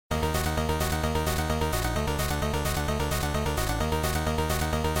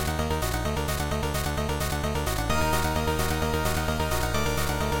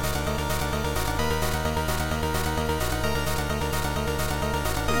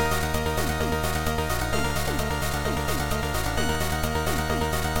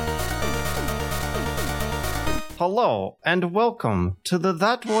Hello, and welcome to the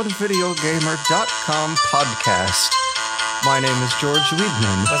ThatOneVideoGamer.com podcast. My name is George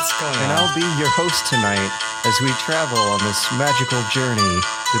Weidman. What's going on? And I'll be your host tonight as we travel on this magical journey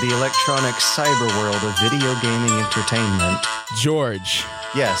to the electronic cyber world of video gaming entertainment. George.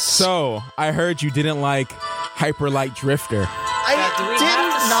 Yes. So, I heard you didn't like Hyper Light Drifter. I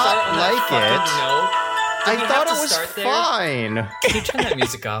did not like it. I thought it was fine. Can you turn that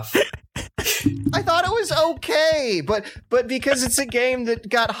music off? I thought it was okay, but because it's a game that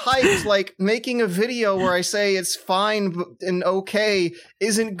got hyped, like making a video where I say it's fine and okay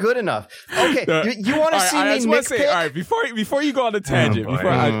isn't good enough. Okay, you want to see me nitpick? All right, before you go on a tangent,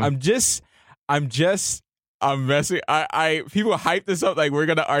 I'm messing. People hype this up like we're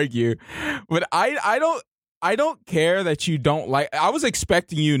gonna argue, but I don't care that you don't like. I was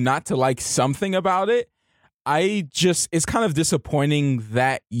expecting you not to like something about it. It's kind of disappointing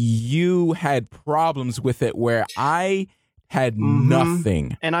that you had problems with it where I had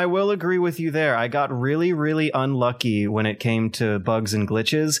nothing. And I will agree with you there. I got really, really unlucky when it came to bugs and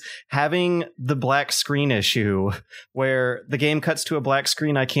glitches. Having the black screen issue where the game cuts to a black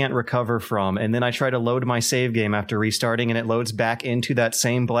screen I can't recover from, and then I try to load my save game after restarting and it loads back into that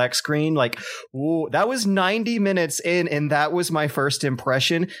same black screen. Like, ooh, that was 90 minutes in, and that was my first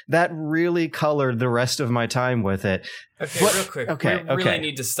impression. That really colored the rest of my time with it. Okay, real quick. We really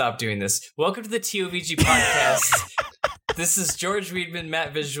need to stop doing this. Welcome to the TOVG podcast. This is George Weidman,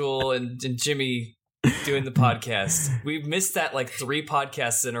 Matt Visual, and Jimmy doing the podcast. We've missed that like 3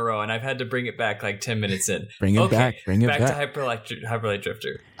 podcasts in a row, and I've had to bring it back like 10 minutes in. Bring it back. Back to Hyper Light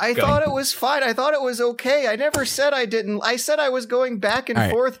Drifter. I thought it was fine. I thought it was okay. I never said I didn't. I said I was going back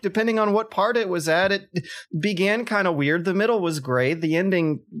and forth depending on what part it was at. It began kind of weird. The middle was great. The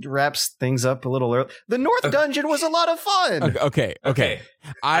ending wraps things up a little early. The North Dungeon was a lot of fun. Okay.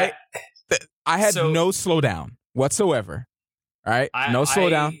 I had no slowdown whatsoever. All right, no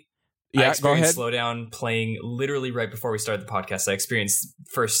slowdown. I experienced slowdown playing literally right before we started the podcast. I experienced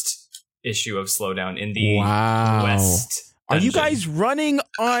first issue of slowdown in the West Are dungeon. you guys running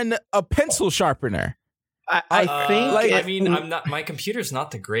on a pencil sharpener? I think. I'm not. My computer's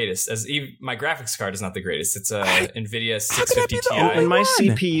not the greatest. My graphics card is not the greatest. It's a NVIDIA 650 Ti, and my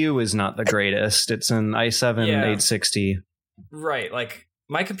CPU is not the greatest. It's an i7 860. Right, like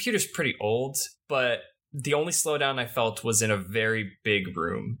my computer's pretty old, but the only slowdown I felt was in a very big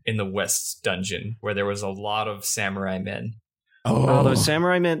room in the West dungeon where there was a lot of samurai men. Oh, those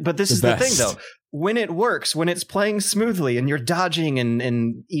samurai men. But this is the thing, though. When it works, when it's playing smoothly and you're dodging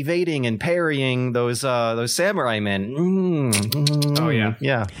and evading and parrying those samurai men. Oh, yeah.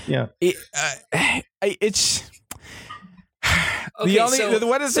 Yeah. It's... The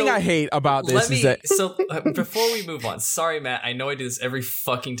one thing I hate about this is that... So, before we move on, sorry, Matt, I know I do this every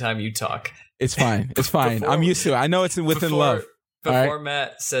fucking time you talk. It's fine. I'm used to it. I know it's within love. Before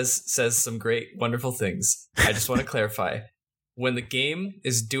Matt says some great, wonderful things, I just want to clarify. When the game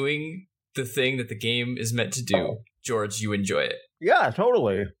is doing the thing that the game is meant to do, George, you enjoy it. Yeah,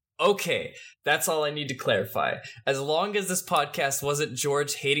 totally. Okay, that's all I need to clarify. As long as this podcast wasn't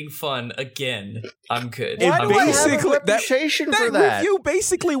George hating fun again, I'm good. Why do I have a reputation for that? That review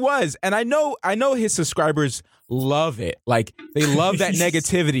basically was, and I know his subscribers love it. Like, they love that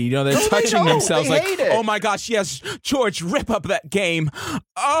negativity. You know, they're touching themselves like, oh my gosh, yes, George, rip up that game.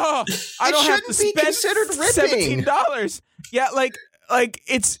 Oh, I don't have to spend $17. Yeah, like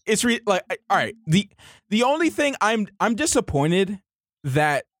it's all right. The only thing I'm disappointed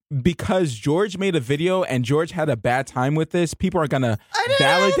that because George made a video and George had a bad time with this, people are gonna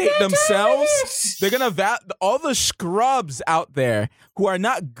validate themselves. They're gonna all the scrubs out there who are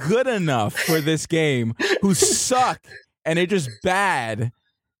not good enough for this game, who suck and they're just bad,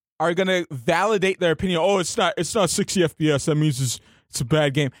 are gonna validate their opinion. Oh, it's not 60 FPS. That means it's a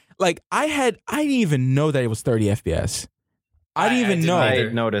bad game. Like I didn't even know that it was 30 FPS. I didn't even know. I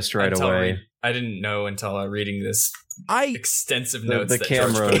noticed right away. I didn't know until reading this extensive notes. The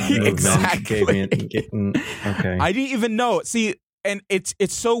camera gave me. Okay. I didn't even know. See, and it's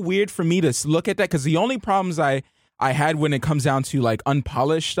so weird for me to look at that because the only problems I had when it comes down to like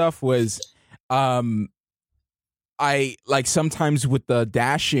unpolished stuff was, I like sometimes with the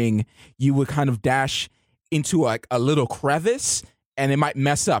dashing, you would kind of dash into like a little crevice. And it might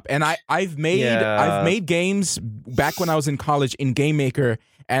mess up. And I've made games back when I was in college in Game Maker,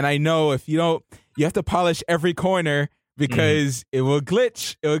 and I know if you don't, you have to polish every corner because it will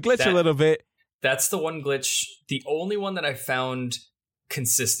glitch. It will glitch a little bit. That's the one glitch. The only one that I found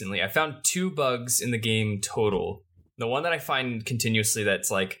consistently. I found 2 bugs in the game total. The one that I find continuously that's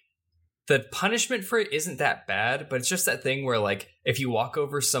like the punishment for it isn't that bad, but it's just that thing where like if you walk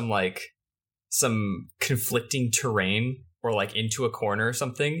over some like some conflicting terrain or like into a corner or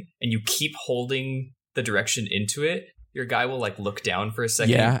something, and you keep holding the direction into it, your guy will like look down for a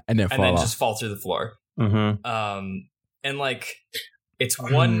second, and then just fall through the floor. Mm-hmm. And like it's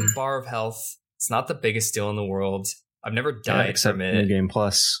 1 bar of health. It's not the biggest deal in the world. I've never died except from it. New Game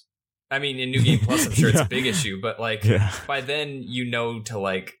Plus. I mean, in New Game Plus, I'm sure it's a big issue, but like by then you know to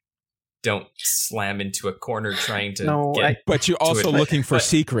like don't slam into a corner trying to get. But you're also looking for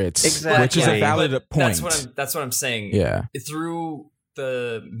secrets, which is a valid point. That's what I'm saying. Yeah. Through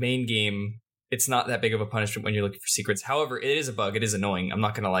the main game, it's not that big of a punishment when you're looking for secrets. However, it is a bug. It is annoying. I'm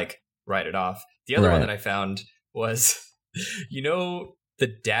not going to like write it off. The other one that I found was, the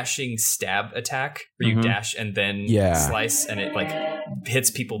dashing stab attack where you dash and then slice and it like hits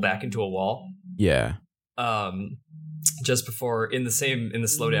people back into a wall. Yeah. Just before in the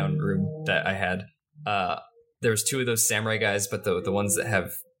slowdown room that I had, there was 2 of those samurai guys, but the ones that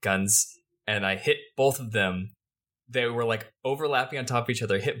have guns, and I hit both of them. They were like overlapping on top of each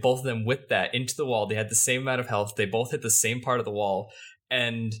other. I hit both of them with that into the wall. They had the same amount of health. They both hit the same part of the wall,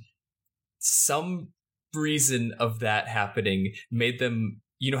 and some reason of that happening made them.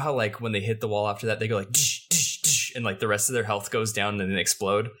 You know how like when they hit the wall after that, they go like tsh, tsh, tsh, and like the rest of their health goes down and then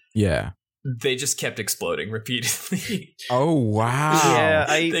explode. Yeah. They just kept exploding repeatedly. Oh wow! Yeah,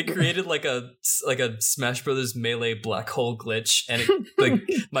 they created like a Smash Brothers Melee black hole glitch, and like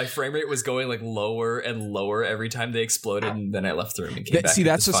my frame rate was going like lower and lower every time they exploded, and then I left the room and came back. See,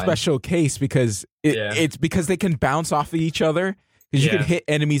 that's a special case because it's because they can bounce off of each other because you can hit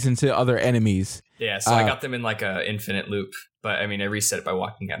enemies into other enemies. Yeah, so I got them in like a infinite loop, but I mean I reset it by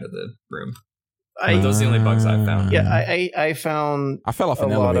walking out of the room. Those are the only bugs I found. Yeah, I found I fell off a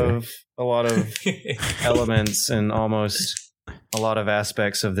lot of elements and almost a lot of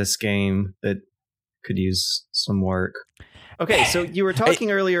aspects of this game that could use some work. Okay, so you were talking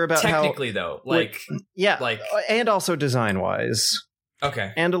earlier about technically though, and also design wise,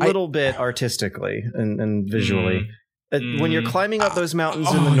 okay, and a little bit artistically and visually. When you're climbing up those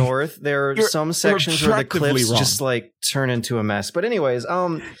mountains in the north, there are some sections where the cliffs just like turn into a mess. But anyways,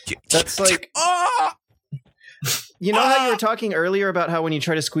 that's like, you know how you were talking earlier about how when you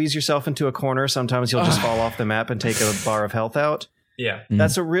try to squeeze yourself into a corner, sometimes you'll just fall off the map and take a bar of health out. Yeah,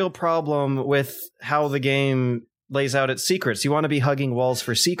 that's a real problem with how the game lays out its secrets. You want to be hugging walls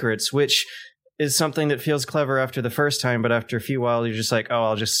for secrets, which is something that feels clever after the first time, but after a few while, you're just like, oh,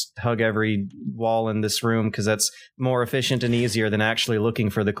 I'll just hug every wall in this room because that's more efficient and easier than actually looking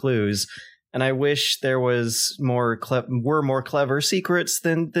for the clues. And I wish there was more clever secrets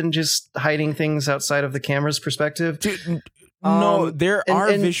than just hiding things outside of the camera's perspective. Dude, no, there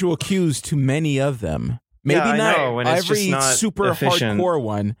are visual cues to many of them. Maybe not every not super hardcore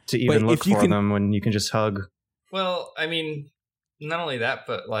one to even look for them when you can just hug. Well, I mean, not only that,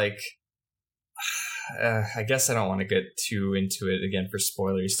 but like. I guess I don't want to get too into it again for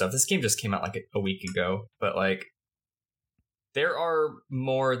spoilery stuff. This game just came out like a week ago, but like there are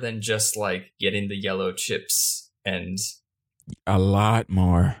more than just like getting the yellow chips and a lot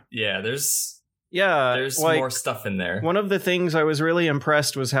more. Yeah, there's like, more stuff in there. One of the things I was really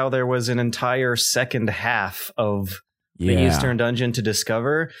impressed was how there was an entire second half of the Eastern Dungeon to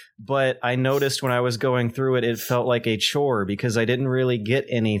discover, but I noticed when I was going through it, it felt like a chore because I didn't really get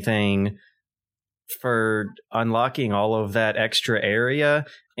anything for unlocking all of that extra area,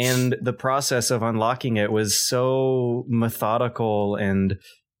 and the process of unlocking it was so methodical and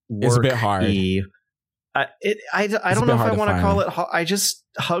worky. It's a bit hard. I don't know if I want to call it. I just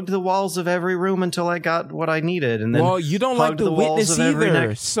hugged the walls of every room until I got what I needed, and then you don't like the witness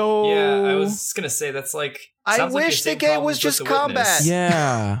either. So yeah, I was gonna say that's like. I wish the game was just combat.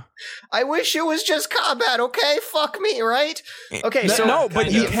 Yeah, I wish it was just combat. Okay, fuck me, right? Okay,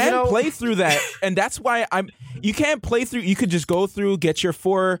 but you can play through that, and that's why You can't play through. You could just go through, get your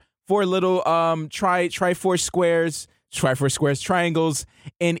four little try four squares. Try four squares, triangles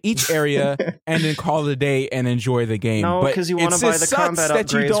in each area, and then call it a day and enjoy the game. No, because you want to buy the combat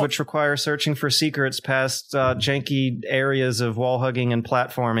upgrades, which require searching for secrets past janky areas of wall hugging and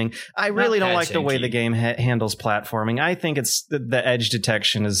platforming. I really don't like the way the game handles platforming. I think it's the edge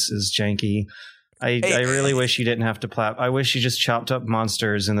detection is janky. I really wish you didn't have to I wish you just chopped up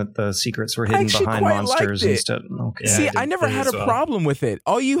monsters and that the secrets were hidden behind monsters instead. Okay. See, I never had a problem with it.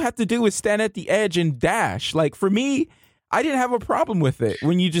 All you have to do is stand at the edge and dash. Like for me, I didn't have a problem with it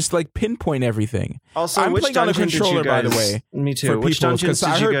when you just like pinpoint everything. Also, I'm playing on a controller, by the way. Me too. Which dungeons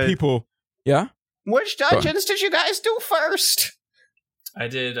did you guys? Yeah. Which dungeons did you guys do first? I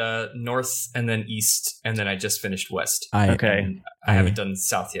did north and then east, and then I just finished west. I haven't done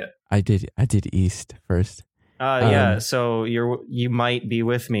south yet. I did east first. Yeah, so you might be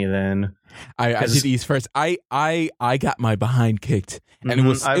with me then. I did East first. I got my behind kicked, and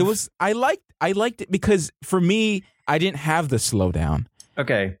I liked it because for me, I didn't have the slowdown.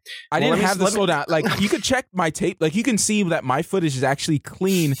 Okay, I didn't have the slowdown. Like you could check my tape, like you can see that my footage is actually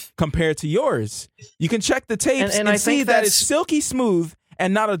clean compared to yours. You can check the tapes and see that it's silky smooth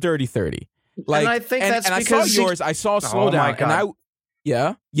and not a dirty 30. Like, and I think that's and because I saw yours. I saw slowdown,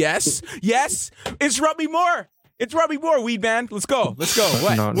 and yes. It's Rub Me More. It's Rub Me More, Weed Man. Let's go.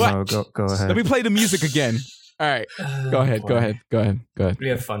 What? No, go ahead. Let me play the music again. All right, go ahead. We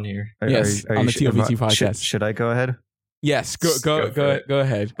have fun here. Yes, on the TOVG podcast. Should I go ahead? Yes, go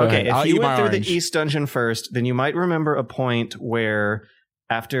ahead. Okay, if you went through the East Dungeon first, then you might remember a point where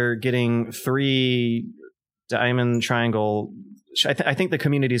after getting 3 diamond triangle, I think the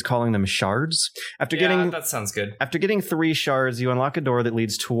community is calling them shards. That sounds good. After getting 3 shards, you unlock a door that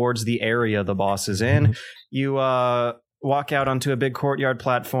leads towards the area the boss is in. You walk out onto a big courtyard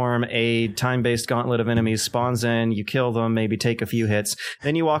platform. A time-based gauntlet of enemies spawns in. You kill them, maybe take a few hits.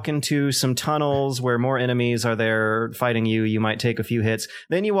 Then you walk into some tunnels where more enemies are there fighting you. You might take a few hits.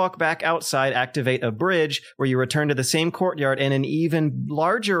 Then you walk back outside, activate a bridge where you return to the same courtyard, and an even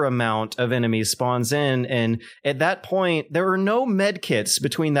larger amount of enemies spawns in. And at that point, there were no med kits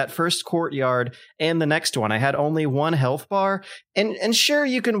between that first courtyard and the next one. I had only 1 health bar. And sure,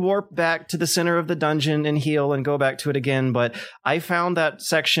 you can warp back to the center of the dungeon and heal and go back to it again, but I found that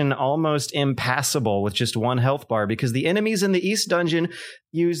section almost impassable with just 1 health bar because the enemies in the East Dungeon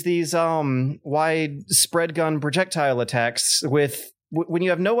use these wide spread gun projectile attacks when you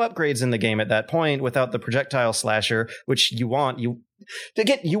have no upgrades in the game at that point without the projectile slasher, which you want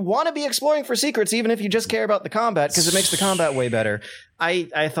to be exploring for secrets even if you just care about the combat because it makes the combat way better.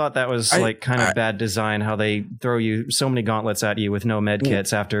 I thought that was kind of bad design, how they throw you so many gauntlets at you with no med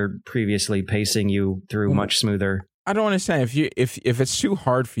kits after previously pacing you through much smoother. I don't understand. If it's too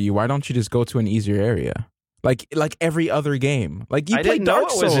hard for you, why don't you just go to an easier area? Like every other game. Like you play Dark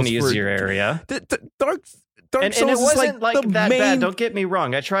Souls. I didn't know it was an easier area. Dark Souls and it wasn't like that bad. Don't get me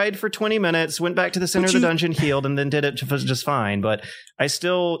wrong. I tried for 20 minutes, went back to the center of the dungeon, healed, and then did it just fine. But I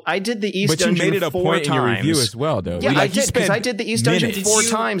did the East Dungeon 4 times. But you made it a point in your review as well, though. Yeah, I did, because I did the East Dungeon 4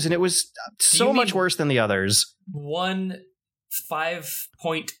 times, and it was so much worse than the others. 1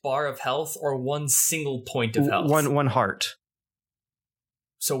 5-point bar of health or 1 single point of health? One heart.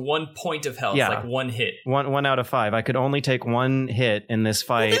 So 1 point of health, like 1 hit. 1 out of 5. I could only take 1 hit in this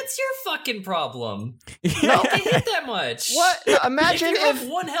fight. Well, that's your fucking problem. You don't get hit that much. What? Imagine if you have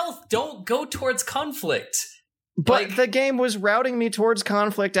 1 health, don't go towards conflict. But the game was routing me towards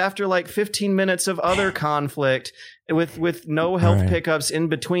conflict after 15 minutes of other conflict with no health pickups in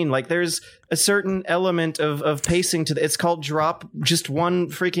between. There's a certain element of pacing to it's called drop just 1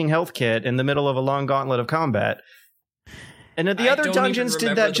 freaking health kit in the middle of a long gauntlet of combat. And the other dungeons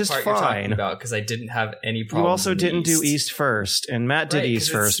did that just fine. Because I didn't have any problems. You also didn't do East first, and Matt did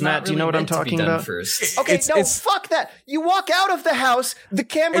East first. Matt, do you know what I'm talking about? Okay, fuck that. You walk out of the house, the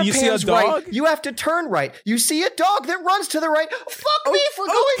camera pans right. You have to turn right. You see a dog that runs to the right. Fuck me for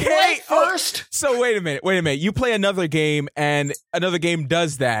going right first. So wait a minute. You play another game, and another game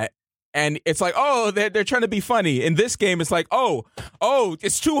does that. And it's like, they're trying to be funny. In this game, it's like,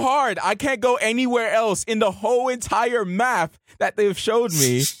 it's too hard. I can't go anywhere else in the whole entire map that they've showed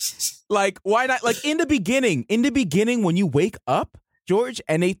me. Why not? In the beginning when you wake up, George,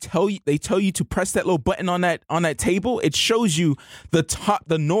 and they tell you to press that little button on that table, it shows you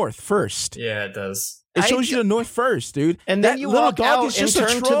the north first. Yeah, it does. It shows you the north first, dude. And then you walk out and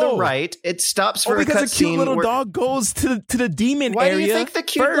turn to the right. It stops for a cutscene. Because a cute little dog goes to the demon area. Why do you think the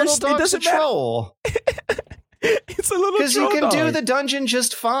cute little dog's a troll? It's a little troll because you can do the dungeon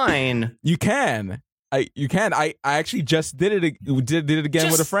just fine. You can. I actually just did it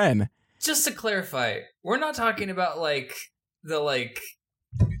again with a friend. Just to clarify, we're not talking about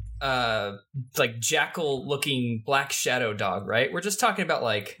the jackal looking black shadow dog, right? We're just talking about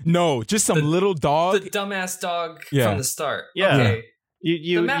no, just some little dog, the dumbass dog from the start. Yeah. Okay.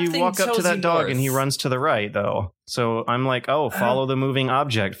 You walk up to that dog and he runs to the right though. So I'm follow the moving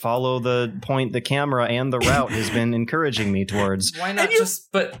object, follow the point the camera and the route has been encouraging me towards. Why not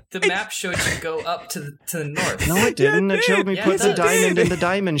but the map showed you go up to the north. No, it didn't. It showed me put the diamond in the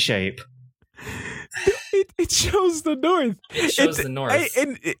diamond shape. It shows the north. It shows the north.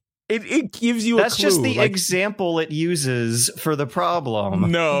 It gives you a clue. That's just the example it uses for the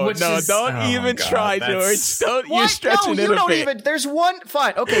problem. No, don't even try, George. You're stretching it a bit. Don't even. There's one.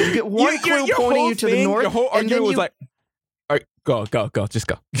 Fine. Okay, you get one clue pointing you to the north. Your whole argument was Go. Just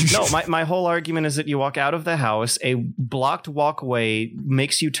go. No, my whole argument is that you walk out of the house, a blocked walkway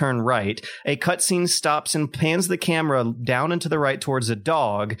makes you turn right, a cutscene stops and pans the camera down and to the right towards a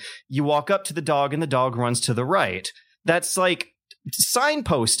dog, you walk up to the dog and the dog runs to the right. That's like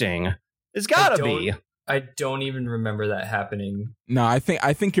signposting. It's gotta be. I don't even remember that happening. No, I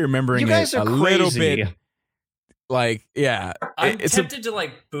think you're remembering you guys it are a little bit. Like, yeah. I'm tempted to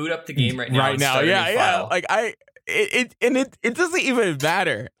like boot up the game right now. Right now, yeah. Like it doesn't even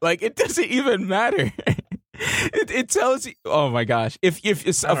matter. Like it doesn't even matter. it tells you. Oh my gosh! If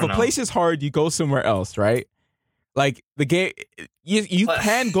a place is hard, you go somewhere else, right? Like the game, you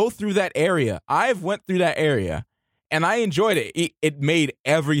can go through that area. I've went through that area, and I enjoyed it. It made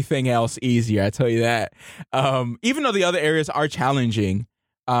everything else easier. I tell you that. Even though the other areas are challenging,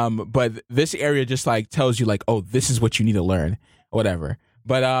 but this area just like tells you like, oh, this is what you need to learn, whatever.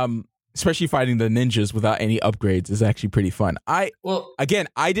 But especially fighting the ninjas without any upgrades is actually pretty fun. I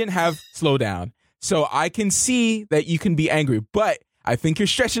didn't have slowdown, so I can see that you can be angry, but I think you're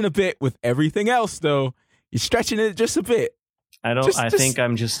stretching a bit with everything else, though. You're stretching it just a bit. I think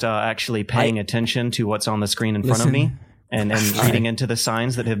I'm just actually paying attention to what's on the screen in front of me and reading into the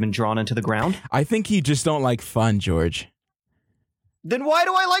signs that have been drawn into the ground. I think you just don't like fun, George. Then why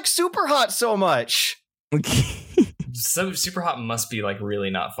do I like Super Hot so much? So Super Hot must be like really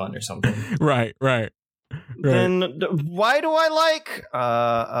not fun or something. Right. Then why do I like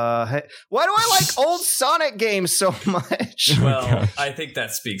old Sonic games so much? Well, I think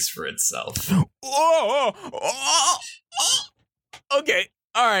that speaks for itself. Okay.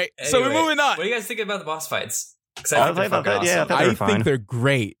 All right. Anyway, so we're moving on. What do you guys think about the boss fights? I think they're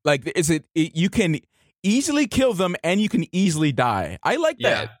great. Like, you can easily kill them and you can easily die. I like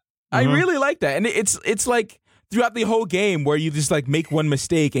that. Mm-hmm. I really like that. And it's like throughout the whole game where you just like make one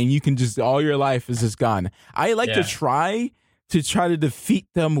mistake and you can just all your life is just gone. I like to try to defeat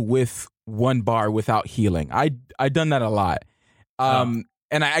them with one bar without healing. I done that a lot. And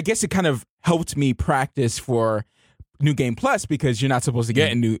I guess it kind of helped me practice for New Game Plus because you're not supposed to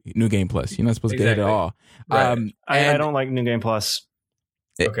get a New Game Plus. You're not supposed to get it at all. Right. I don't like New Game Plus.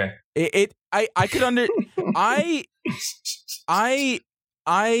 Okay. I could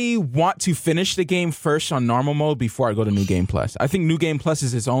I want to finish the game first on normal mode before I go to New Game Plus. I think New Game Plus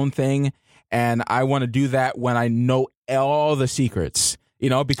is its own thing, and I want to do that when I know all the secrets,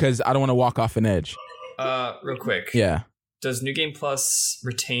 because I don't want to walk off an edge. Real quick. Yeah. Does New Game Plus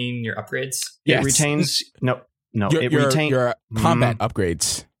retain your upgrades? Yes. It retains... No. It retains your combat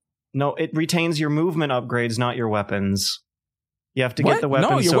upgrades. No, it retains your movement upgrades, not your weapons. You have to get the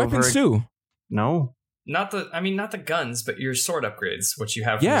weapons. No, your weapons too. No. Not the guns, but your sword upgrades, which you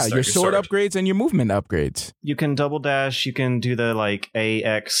have. Yeah, your sword upgrades and your movement upgrades. You can double dash. You can do the like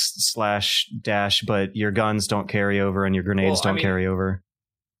AX/dash, but your guns don't carry over and your grenades don't carry over.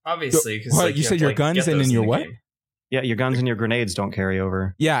 Obviously, because you said your guns and then your what? Yeah, your guns and your grenades don't carry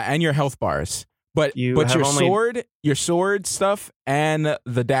over. Yeah, and your health bars. But your sword stuff and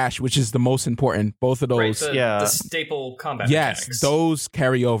the dash, which is the most important, both of those. The staple combat mechanics. Those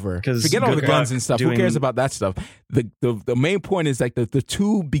carry over. Forget all the guns and stuff. Who cares about that stuff? The main point is like the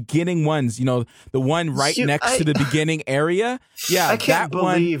two beginning ones, the one right next to the beginning area. Yeah, I can't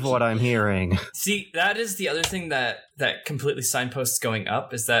believe what I'm hearing. See, that is the other thing that completely signposts going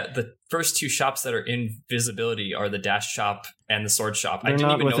up is that the first two shops that are in visibility are the dash shop and the sword shop. I didn't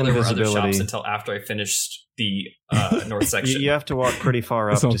even know there were other shops until after I finished the north section. You have to walk pretty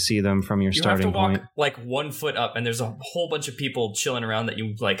far up to see them from your starting point. You have to walk like 1 foot up, and there's a whole bunch of people chilling around that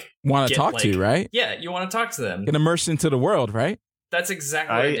you like want to talk to, right? Yeah, you want to talk to them. Get immersed into the world, right? That's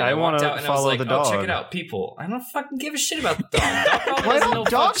exactly what I did. I walked out and I was like, "Oh, check it out, people! I don't fucking give a shit about the dog.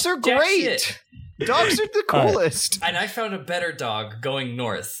 Dogs are great. Dogs are the coolest." And I found a better dog going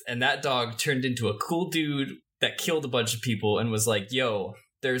north, and that dog turned into a cool dude that killed a bunch of people and was like, "Yo,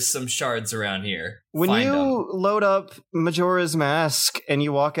 there's some shards around here." When you load up Majora's Mask and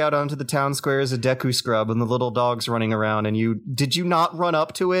you walk out onto the town square as a Deku Scrub and the little dog's running around, and did you not run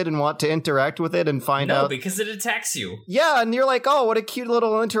up to it and want to interact with it and find out? No, because it attacks you. Yeah, and you're like, oh, what a cute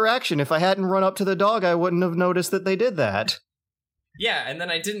little interaction. If I hadn't run up to the dog, I wouldn't have noticed that they did that. Yeah, and then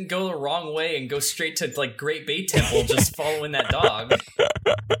I didn't go the wrong way and go straight to like Great Bay Temple just following that dog.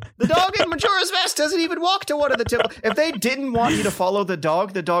 The dog in Majora's Mask doesn't even walk to one of the temples. If they didn't want you to follow the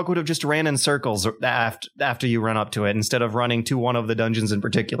dog would have just ran in circles after you run up to it instead of running to one of the dungeons in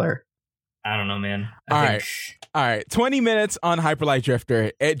particular. I don't know, man. All right. 20 minutes on Hyper Light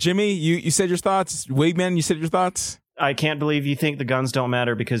Drifter. Jimmy, you said your thoughts. Wigman, you said your thoughts. I can't believe you think the guns don't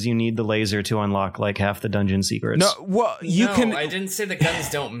matter because you need the laser to unlock like half the dungeon secrets. No, well, I didn't say the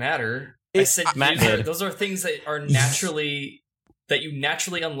guns don't matter. I said those are things that are naturally that you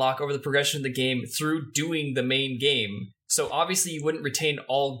naturally unlock over the progression of the game through doing the main game. So obviously you wouldn't retain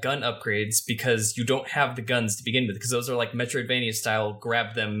all gun upgrades because you don't have the guns to begin with, because those are like Metroidvania style,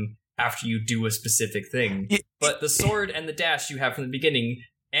 grab them after you do a specific thing. But the sword and the dash you have from the beginning,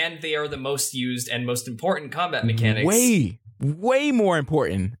 and they are the most used and most important combat mechanics. Way more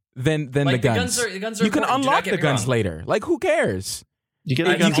important than like, the guns. The guns are you can unlock the guns later. Like, who cares? You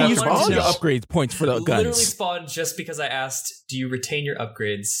can use all your upgrade points for the guns. Literally spawned just because I asked, do you retain your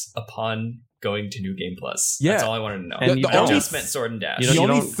upgrades upon going to New Game Plus? Yeah. That's all I wanted to know. And I just meant sword and dash. The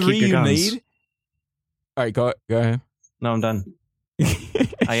only 3 you need... All right, go ahead. No, I'm done.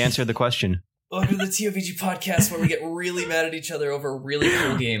 I answered the question. Welcome to the TOVG podcast, where we get really mad at each other over a really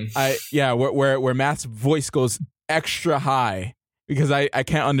cool game. Where Matt's voice goes extra high because I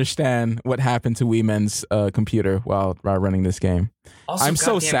can't understand what happened to Weedman's computer while running this game. Also, I'm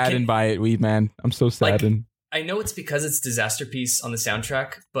so saddened by it, Weedman. I'm so saddened. I know it's because it's Disaster Piece on the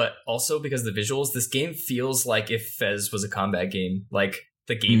soundtrack, but also because of the visuals. This game feels like if Fez was a combat game. Like,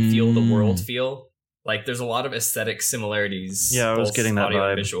 the game feel, the world feel. Like, there's a lot of aesthetic similarities. Yeah, I was getting that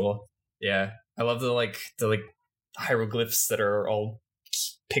vibe. And visual. Yeah. I love the hieroglyphs that are all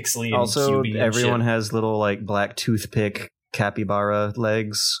pixely and also, cubey everyone and shit. has little, like, black toothpick capybara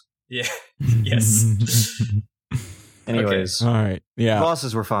legs. Yeah. Yes. Anyways. Okay. All right. Yeah.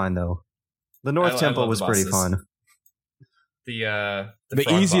 Bosses were fine, though. The North Temple was pretty fun. The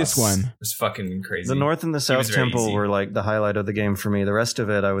easiest one was fucking crazy. The North and the South Temple were like the highlight of the game for me. The rest of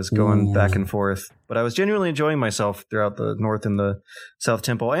it, I was going back and forth, but I was genuinely enjoying myself throughout the North and the South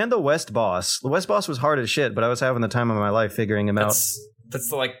Temple and the West boss. The West boss was hard as shit, but I was having the time of my life figuring him out. That's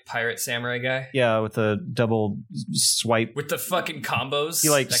the like pirate samurai guy. Yeah, with the double swipe with the fucking combos. He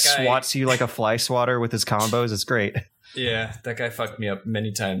like swats you like a fly swatter with his combos. It's great. Yeah, that guy fucked me up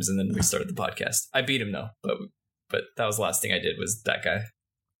many times, and then we started the podcast. I beat him though, but that was the last thing I did was that guy.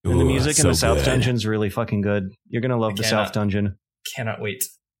 And the music in the South Dungeon's really fucking good. You're gonna love the South Dungeon. Cannot wait.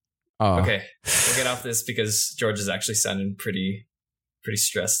 Okay, we'll get off this because George is actually sounding pretty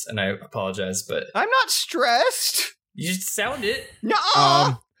stressed, and I apologize, but I'm not stressed. You sound it.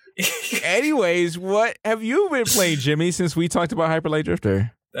 No. Anyways, what have you been playing, Jimmy? Since we talked about Hyper Light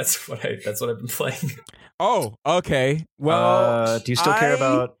Drifter, that's what I've been playing. Oh, okay. Well, do you still care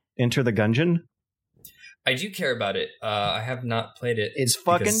about Enter the Gungeon? I do care about it. I have not played it. It's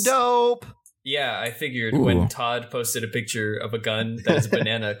fucking dope. Yeah, I figured when Todd posted a picture of a gun that is a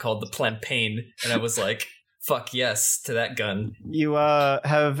banana called the Plantain, and I was like, fuck yes to that gun. You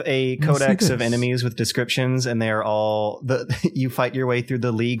have a codex of enemies with descriptions, and they are all you fight your way through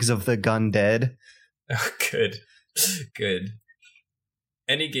the leagues of the gun dead. Oh, good.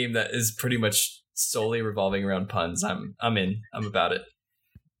 Any game that is pretty much solely revolving around puns, I'm in. I'm about it.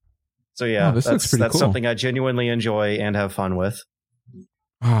 So yeah, that's cool. Something I genuinely enjoy and have fun with.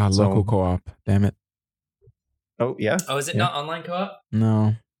 Local co-op. Damn it. Oh yeah. Oh, is it not online co-op?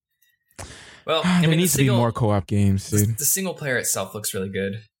 No. Well, there needs to be more co-op games, dude. The single player itself looks really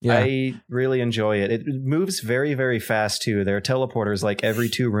good. Yeah. I really enjoy it. It moves very, very fast, too. There are teleporters like every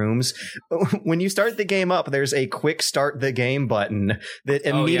 2 rooms. When you start the game up, there's a quick start the game button that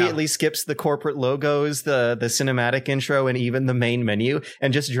immediately skips the corporate logos, the cinematic intro, and even the main menu,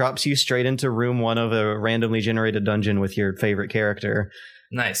 and just drops you straight into room 1 of a randomly generated dungeon with your favorite character.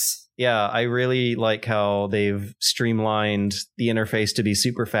 Nice. Yeah, I really like how they've streamlined the interface to be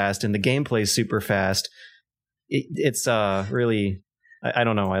super fast, and the gameplay is super fast. It's really, I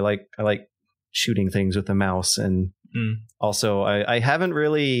don't know. I like shooting things with the mouse, and also I haven't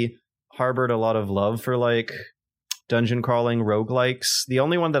really harbored a lot of love for like dungeon crawling roguelikes. The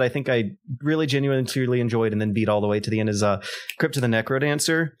only one that I think I really genuinely truly enjoyed and then beat all the way to the end is Crypt of the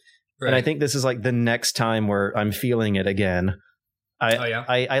Necrodancer, and I think this is like the next time where I'm feeling it again.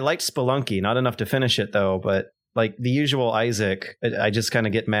 I liked Spelunky, not enough to finish it though, but like the usual Isaac, I just kind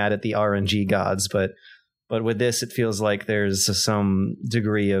of get mad at the RNG gods, but with this it feels like there's a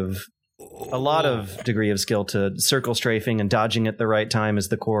lot of degree of skill to circle strafing and dodging at the right time as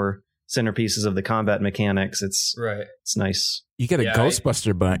the core centerpieces of the combat mechanics. It's nice. You get a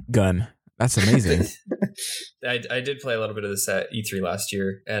Ghostbuster gun. That's amazing. I did play a little bit of this at E3 last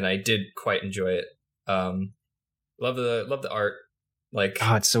year, and I did quite enjoy it. Love the art. Like,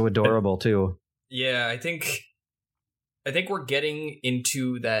 it's so adorable too. Yeah, I think we're getting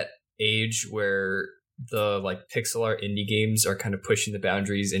into that age where the like pixel art indie games are kind of pushing the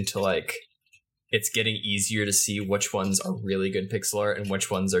boundaries into like it's getting easier to see which ones are really good pixel art and which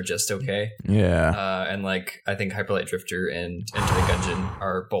ones are just okay. Yeah. And like I think Hyper Light Drifter and Enter the Gungeon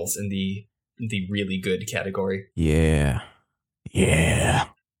are both in the really good category. Yeah.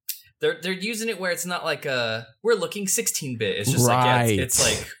 they're using it where it's not like we're looking 16-bit. It's just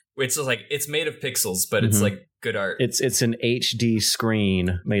it's made of pixels, but it's like good art. It's an HD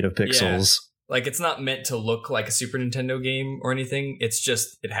screen made of pixels. Yeah. Like, it's not meant to look like a Super Nintendo game or anything. It's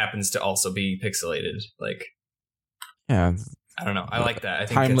just it happens to also be pixelated. Like, yeah, I don't know. I like that. I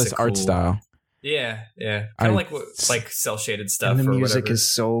think timeless it's a cool art style. Yeah. Kind of like cell shaded stuff. And the or music whatever.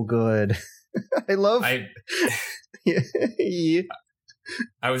 is so good. I love. Yeah.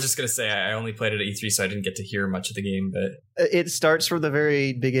 I was just gonna say I only played it at E3, so I didn't get to hear much of the game. But it starts from the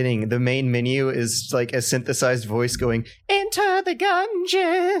very beginning. The main menu is like a synthesized voice going, "Enter the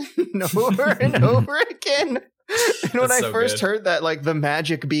gungeon," over and over again. And when I first heard that, like, the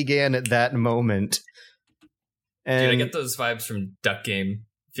magic began at that moment. And dude, I get those vibes from Duck Game.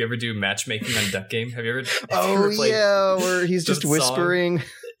 If you ever do matchmaking on Duck Game, have you ever? Yeah, where he's just whispering. Song?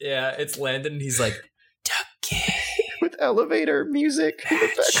 Yeah, it's Landon. And he's like, Duck Game. With elevator music.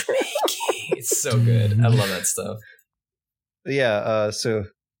 Matchmaking. It's so good. I love that stuff. Yeah, so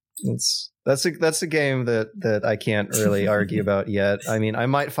that's a game that I can't really argue about yet. I mean, I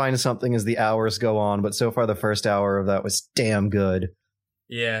might find something as the hours go on, but so far the first hour of that was damn good.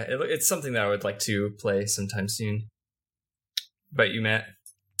 Yeah, it's something that I would like to play sometime soon. But you, Matt?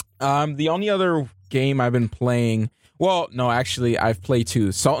 The only other game I've been playing, well, no, actually, I've played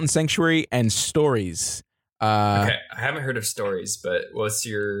two: Salt and Sanctuary and Stories. Okay, I haven't heard of Stories, but what's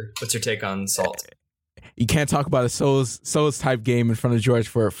your take on Salt? You can't talk about a Souls type game in front of George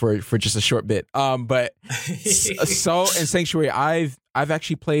for just a short bit. But Salt and Sanctuary, I've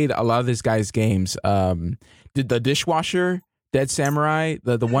actually played a lot of this guy's games. Did the Dishwasher, Dead Samurai,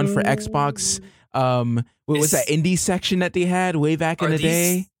 the one for Xbox. What was that indie section that they had way back in the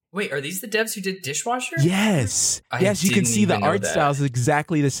day? Wait, are these the devs who did Dishwasher? Yes. Yes, you can see the art styles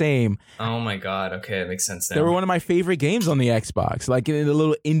exactly the same. Oh my god, okay, that makes sense now. They were one of my favorite games on the Xbox. Like in the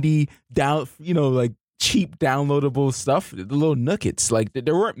little indie like cheap downloadable stuff, the little nuggets. Like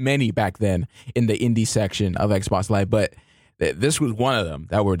there weren't many back then in the indie section of Xbox Live, but this was one of them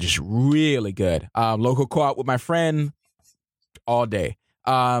that were just really good. Local co-op with my friend all day.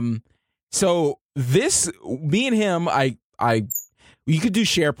 So this, me and him, you could do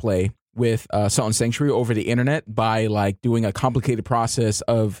share play with Salt and Sanctuary over the internet by like doing a complicated process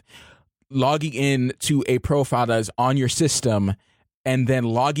of logging in to a profile that is on your system and then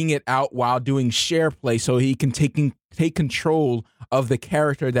logging it out while doing share play so he can take control of the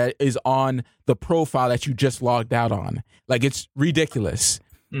character that is on the profile that you just logged out on. Like, it's ridiculous.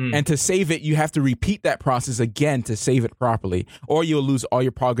 And to save it, you have to repeat that process again to save it properly, or you'll lose all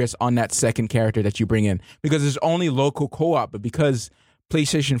your progress on that second character that you bring in, because there's only local co-op. But because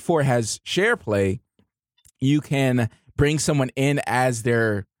PlayStation 4 has share play, you can bring someone in as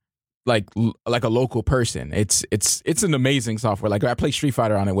their like a local person. It's an amazing software. Like, I play Street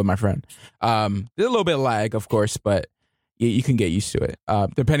Fighter on it with my friend. There's a little bit of lag, of course, but you can get used to it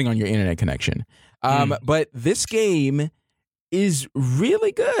depending on your internet connection. But this game is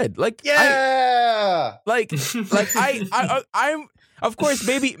really good. Like, yeah, I'm of course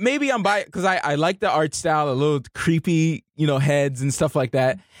maybe I'm biased because I like the art style, a little creepy, heads and stuff like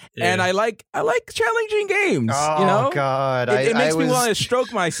that. Yeah. And I like challenging games. Oh God, it makes me want to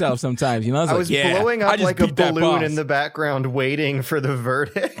stroke myself sometimes. I was blowing up like a balloon in the background, waiting for the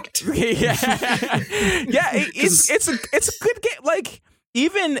verdict. Yeah, it's a good game. Like,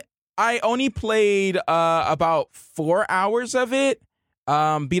 even I only played about 4 hours of it,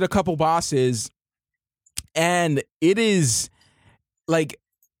 beat a couple bosses, and it is like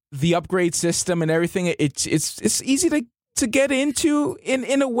the upgrade system and everything. It's easy to get into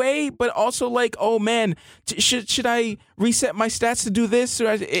in a way, but also like, oh man, should I reset my stats to do this?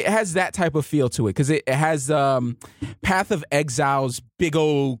 Or it has that type of feel to it because it has Path of Exile's big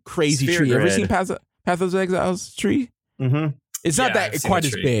old crazy Sphere tree. Grid. Ever seen Path of Exile's tree? Mm-hmm. It's not that quite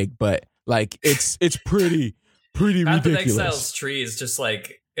as big, but like it's pretty ridiculous. Path of Exile's tree is just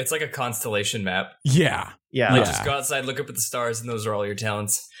like, it's like a constellation map. Yeah. Just go outside, look up at the stars, and those are all your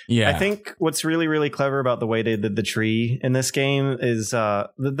talents. Yeah. I think what's really, really clever about the way they did the tree in this game is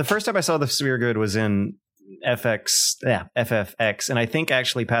the first time I saw the Sphere Grid was in FFX, and I think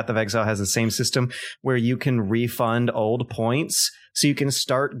actually Path of Exile has the same system where you can refund old points, so you can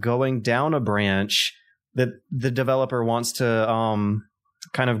start going down a branch that the developer wants to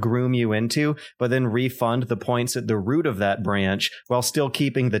kind of groom you into, but then refund the points at the root of that branch while still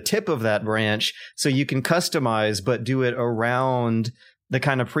keeping the tip of that branch, so you can customize but do it around the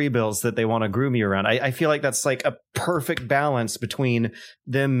kind of pre-builds that they want to groom you around. I feel like that's like a perfect balance between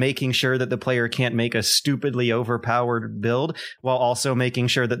them making sure that the player can't make a stupidly overpowered build while also making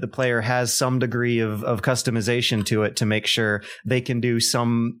sure that the player has some degree of customization to it to make sure they can do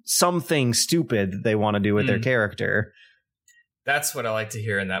something stupid that they want to do with their character. That's what I like to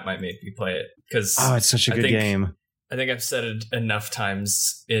hear, and that might make me play it. Because it's such a good game. I think I've said it enough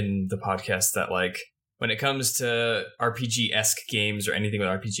times in the podcast that like when it comes to RPG-esque games or anything with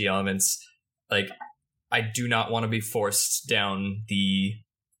RPG elements, like I do not want to be forced down the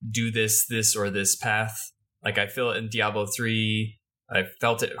do this, or this path. Like I feel it in Diablo 3. I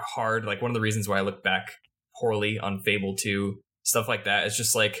felt it hard. Like one of the reasons why I look back poorly on Fable 2, stuff like that. It's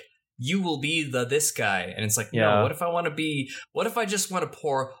just like, you will be this guy. And it's like, no, what if I just want to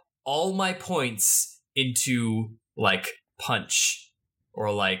pour all my points into like Punch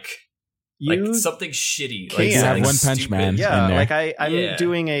or like something shitty. Like have One Punch Man. Yeah, like I'm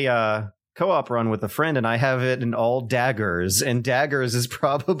doing a co-op run with a friend, and I have it in all daggers, and daggers is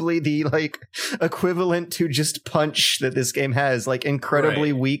probably the like equivalent to just punch that this game has, like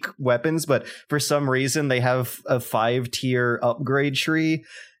incredibly weak weapons, but for some reason they have a 5-tier upgrade tree.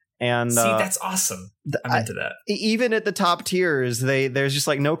 And see, that's awesome. I'm into that. Even at the top tiers, there's just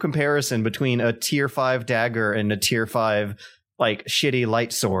like no comparison between a tier 5 dagger and a tier 5 like shitty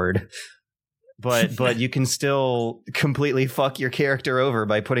light sword. But you can still completely fuck your character over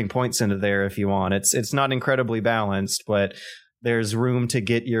by putting points into there if you want. It's not incredibly balanced, but there's room to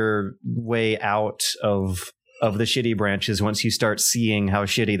get your way out of the shitty branches once you start seeing how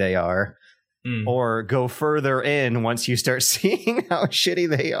shitty they are. Or go further in once you start seeing how shitty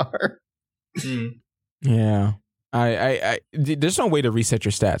they are. Yeah. I there's no way to reset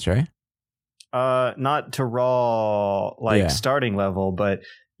your stats, right? Not to raw starting level, but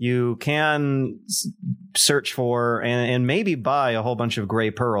you can search for and maybe buy a whole bunch of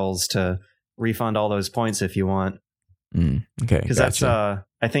gray pearls to refund all those points if you want. Okay. Because that's I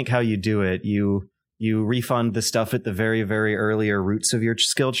think how you do it. You refund the stuff at the very, very earlier roots of your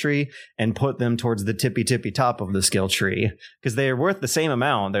skill tree and put them towards the tippy top of the skill tree because they're worth the same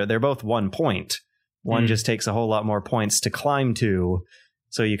amount. They're both 1 point. One just takes a whole lot more points to climb to.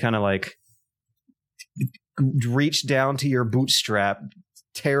 So you kind of like reach down to your bootstrap,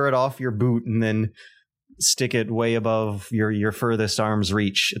 tear it off your boot, and then stick it way above your furthest arm's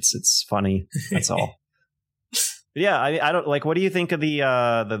reach. It's funny. That's all. Yeah, I don't like. What do you think of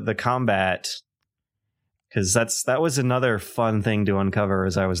the combat? Because that was another fun thing to uncover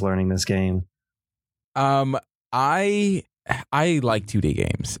as I was learning this game. I like 2D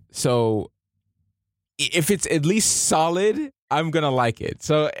games, so if it's at least solid, I'm gonna like it.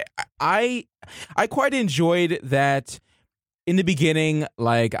 So I quite enjoyed that in the beginning.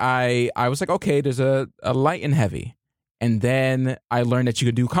 Like I was like, okay, there's a light and heavy, and then I learned that you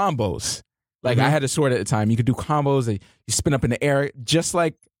could do combos. Like I had a sword at the time, you could do combos and you spin up in the air, just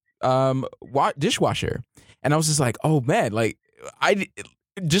like dishwasher. And I was just like, oh man, like I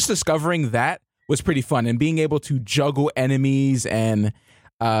just discovering that was pretty fun, and being able to juggle enemies, and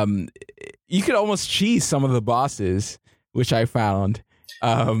you could almost cheese some of the bosses, which I found.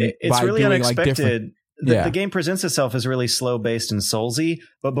 It's really unexpected. The game presents itself as really slow based and soulsy,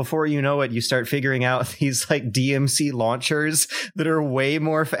 but before you know it, you start figuring out these like DMC launchers that are way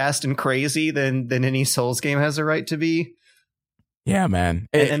more fast and crazy than any Souls game has a right to be. Yeah, man.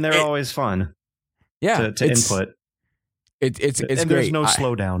 And they're always fun. Yeah, to input. It's and great. There's no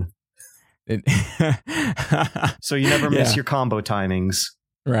slowdown. So you never miss your combo timings.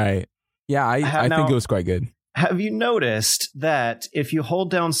 Right. Yeah, I think it was quite good. Have you noticed that if you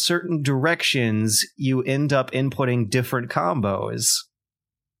hold down certain directions, you end up inputting different combos?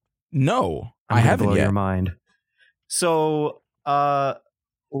 No, I haven't blow yet. Your mind. So,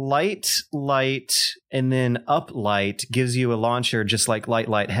 light, and then up light gives you a launcher just like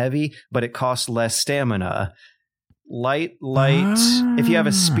light, heavy, but it costs less stamina. Light. If you have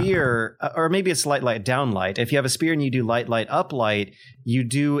a spear, or maybe it's light, down light. If you have a spear and you do light, up light, you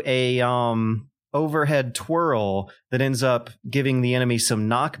do a overhead twirl that ends up giving the enemy some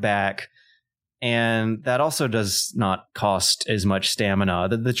knockback, and that also does not cost as much stamina.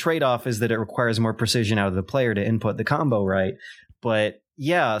 The trade-off is that it requires more precision out of the player to input the combo right. But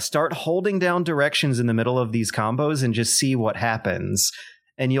yeah, start holding down directions in the middle of these combos and just see what happens,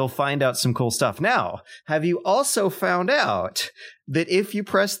 and you'll find out some cool stuff. Now, have you also found out that if you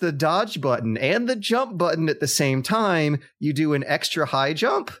press the dodge button and the jump button at the same time, you do an extra high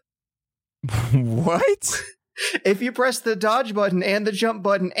jump? What? If you press the dodge button and the jump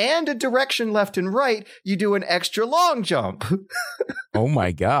button and a direction left and right, you do an extra long jump. Oh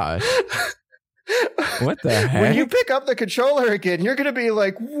my gosh. What the heck? When you pick up the controller again, you're going to be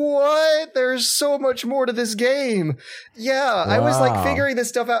like, what? There's so much more to this game. Yeah, wow. I was like figuring this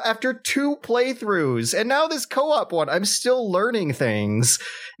stuff out after 2 playthroughs. And now this co-op one, I'm still learning things.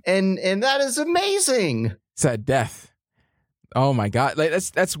 And that is amazing. It's that death. Oh my God. Like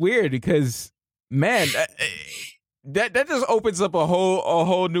that's weird because, man, that just opens up a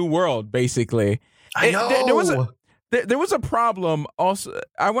whole new world, basically. I know. There was a problem also.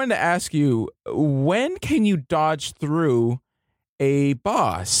 I wanted to ask you, when can you dodge through a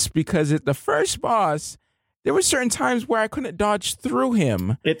boss? Because at the first boss, there were certain times where I couldn't dodge through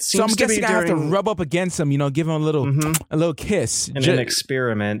him. So I'm guessing I have to rub up against him, give him a little kiss. And an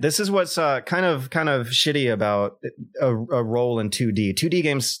experiment. This is what's kind of shitty about a role in 2D. 2D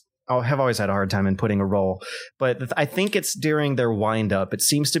games have always had a hard time in putting a roll, but I think it's during their wind up. It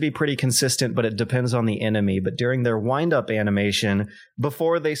seems to be pretty consistent, but it depends on the enemy. But during their wind up animation,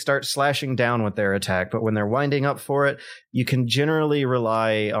 before they start slashing down with their attack, but when they're winding up for it, you can generally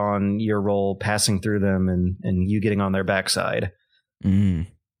rely on your roll passing through them and you getting on their backside.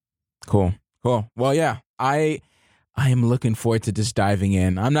 Cool. Well, yeah, I am looking forward to just diving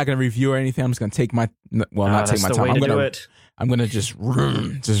in. I'm not going to review or anything. I'm just going to take my time. I'm going to just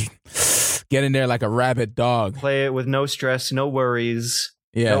get in there like a rabid dog. Play it with no stress, no worries,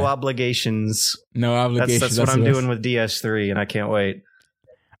 no obligations. No obligations. That's what I'm doing with DS3, and I can't wait.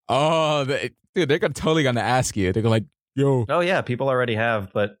 Oh, dude, they're totally going to ask you. They're like, yo. Oh, yeah, people already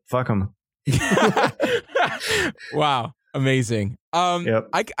have, but fuck them. Wow, amazing. Yep.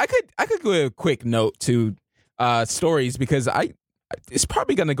 I could go a quick note to stories because it's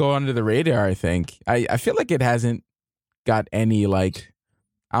probably going to go under the radar, I think. I feel like it hasn't got any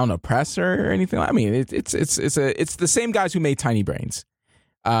press or anything. I mean, it's the same guys who made Tiny Brains,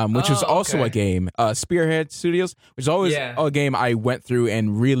 which was also a game. Spearhead Studios, which is always a game I went through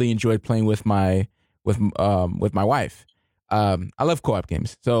and really enjoyed playing with my wife. I love co-op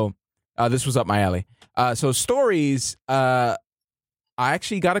games, so this was up my alley. So Stories, I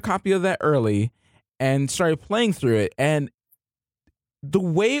actually got a copy of that early and started playing through it, and the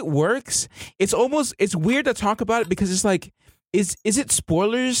way it works, it's weird to talk about it because it's like, is it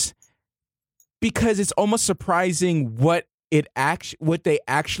spoilers? Because it's almost surprising what they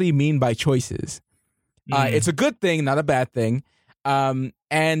actually mean by choices. It's a good thing, not a bad thing.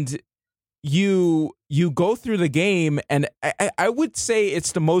 And you go through the game, and I would say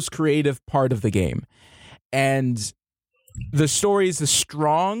it's the most creative part of the game. And the story is the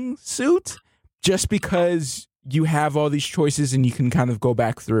strong suit just because you have all these choices and you can kind of go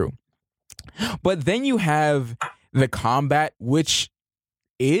back through. But then you have the combat, which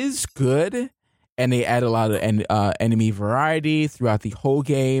is good, and they add a lot of enemy variety throughout the whole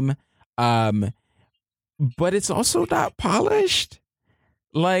game. But it's also not polished.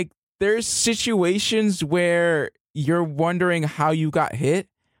 Like, there's situations where you're wondering how you got hit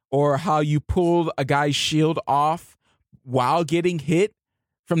or how you pulled a guy's shield off while getting hit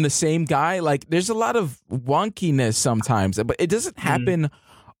from the same guy. Like, there's a lot of wonkiness sometimes, but it doesn't happen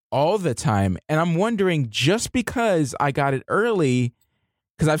all the time. And I'm wondering, just because I got it early,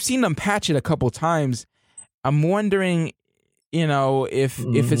 because I've seen them patch it a couple times, I'm wondering, if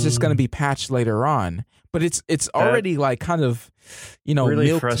it's just going to be patched later on. But it's already like kind of, really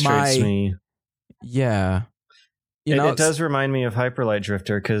milked frustrates me. Yeah. It does remind me of Hyperlight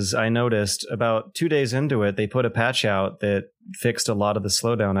Drifter, because I noticed about 2 days into it, they put a patch out that fixed a lot of the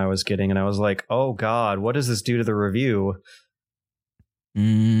slowdown I was getting, and I was like, oh God, what does this do to the review?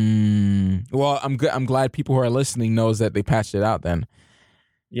 Well, I'm glad people who are listening knows that they patched it out then.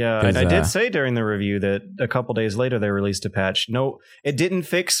 Yeah, and I did say during the review that a couple days later they released a patch. No, it didn't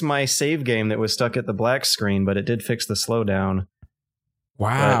fix my save game that was stuck at the black screen, but it did fix the slowdown.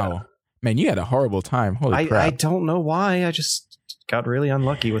 Wow. Man, you had a horrible time. Holy crap. I don't know why. I just got really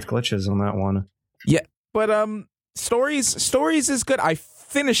unlucky with glitches on that one. Yeah, but Stories is good. I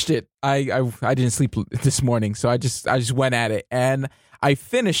finished it. I didn't sleep this morning, so I just went at it and I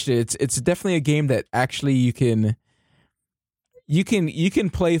finished it. It's definitely a game that actually you can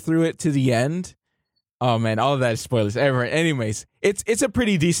play through it to the end. Oh man, all of that is spoilers. Anyways, it's a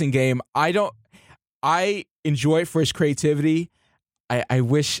pretty decent game. I enjoy it for its creativity. I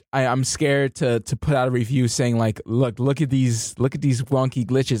wish I'm scared to put out a review saying like, look at these wonky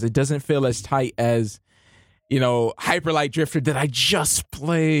glitches. It doesn't feel as tight as, Hyperlight Drifter that I just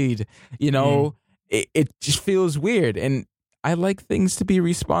played. It just feels weird, and I like things to be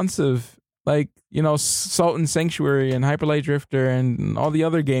responsive, like Salt and Sanctuary and Hyperlight Drifter and all the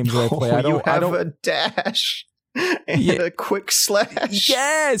other games that I play. I don't have a dash and a quick slash.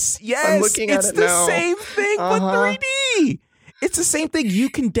 Yes. I'm looking at it now. It's the same thing, but 3D. it's the same thing. You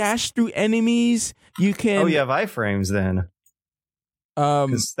can dash through enemies. You can. Oh, you have iframes then.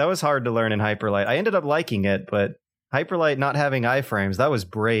 'Cause that was hard to learn in Hyperlight. I ended up liking it, but Hyperlight not having iframes, that was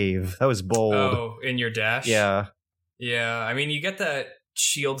brave. That was bold. Oh, in your dash? Yeah. Yeah, I mean, you get that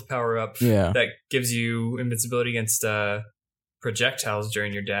shield power up that gives you invincibility against projectiles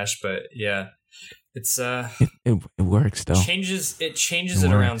during your dash, but yeah, it's it works though. It changes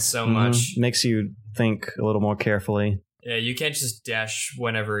it around so much. Makes you think a little more carefully. Yeah, you can't just dash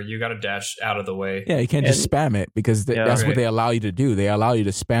whenever. You got to dash out of the way. Yeah, you can't just spam it because that's what they allow you to do. They allow you to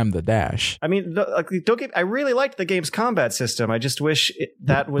spam the dash. I mean, I really liked the game's combat system. I just wish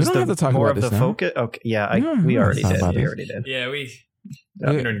that was more of the focus. Okay, yeah, we already did. Yeah, we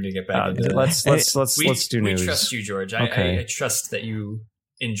don't need to get back into it. Let's do news. We trust you, George. I trust that you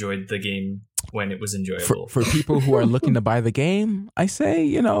enjoyed the game when it was enjoyable. For people who are looking to buy the game, I say,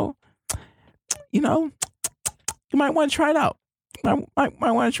 you might want to try it out. Might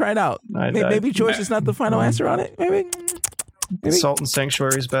want to try it out. Maybe George is not the final answer on it. Maybe. Salt and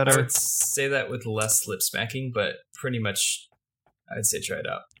Sanctuary is better. I would say that with less lip smacking, but pretty much, I'd say try it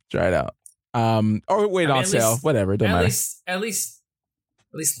out. Try it out. Or wait on sale. Whatever. Don't matter. At least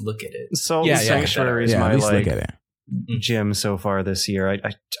look at it. Salt and Sanctuary is my look at it. Gym so far this year.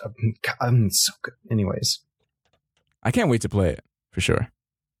 I'm so good. Anyways, I can't wait to play it for sure.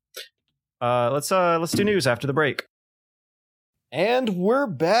 Let's do news after the break. And we're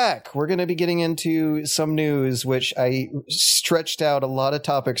back. We're going to be getting into some news, which I stretched out a lot of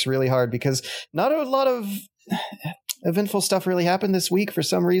topics really hard because not a lot of eventful stuff really happened this week for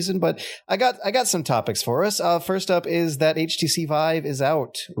some reason, but I got some topics for us. First up is that HTC Vive is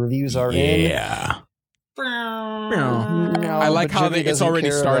out. Reviews are in. Yeah. I like how it's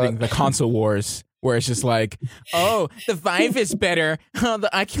already starting the console wars. Where it's just like, oh, the Vive is better. Oh,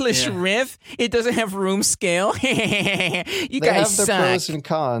 the Oculus Rift, it doesn't have room scale. They guys have their pros and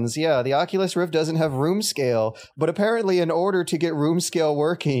cons. Yeah, the Oculus Rift doesn't have room scale, but apparently in order to get room scale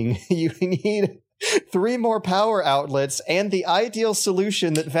working, you need 3 more power outlets, and the ideal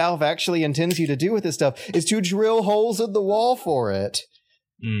solution that Valve actually intends you to do with this stuff is to drill holes in the wall for it.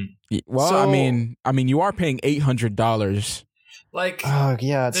 Well, so, I mean, you are paying $800. Like,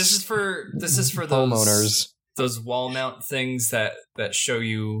 this is for those homeowners, those wall mount things that show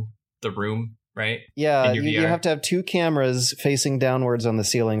you the room, right? Yeah, you have to have 2 cameras facing downwards on the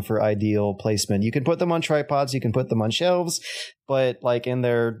ceiling for ideal placement. You can put them on tripods, you can put them on shelves, but like in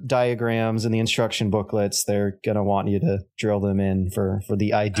their diagrams and the instruction booklets, they're gonna want you to drill them in for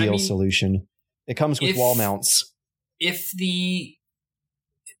the ideal solution. It comes with wall mounts.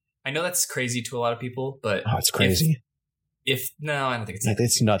 I know that's crazy to a lot of people, but it's crazy. No, I don't think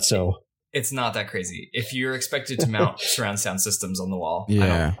it's not so. It's not that crazy. If you're expected to mount surround sound systems on the wall,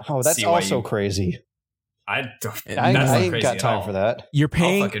 that's also crazy. I ain't got time for that. You're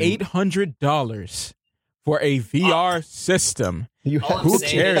paying $800 for a VR system. Who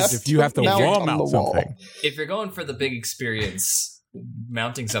cares if you have to wall mount something? If you're going for the big experience,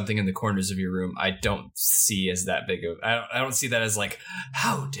 mounting something in the corners of your room, I don't see as that big of. I don't see that as like,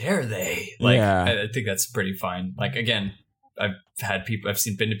 how dare they? Like, I think that's pretty fine. Like, again, I've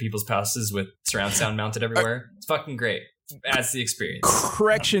been to people's houses with surround sound mounted everywhere. It's fucking great. Adds the experience.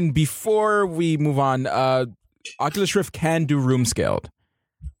 Correction, before we move on, Oculus Rift can do room scaled.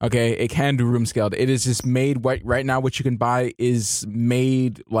 Okay, it can do room scaled. It is just made right now. What you can buy is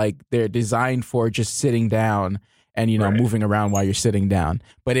made like they're designed for just sitting down and moving around while you're sitting down.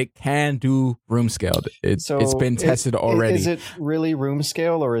 But it can do room scaled. It's been tested already. Is it really room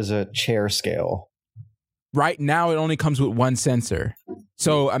scale or is it chair scale? Right now, it only comes with 1 sensor.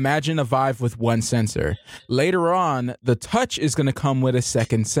 So imagine a Vive with 1 sensor. Later on, the Touch is going to come with a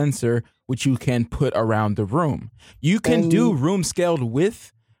 2nd sensor, which you can put around the room. You can do room scaled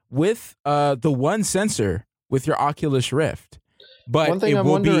with the 1 sensor with your Oculus Rift, but it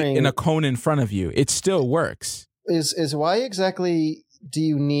will be in a cone in front of you. It still works. Is why exactly do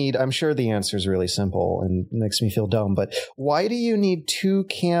you need? I'm sure the answer is really simple and makes me feel dumb, but why do you need 2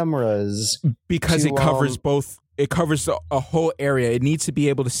 cameras? Because it covers both. It covers a whole area. It needs to be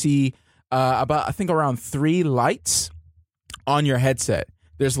able to see around 3 lights on your headset.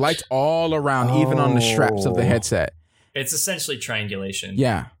 There's lights all around, even on the straps of the headset. It's essentially triangulation.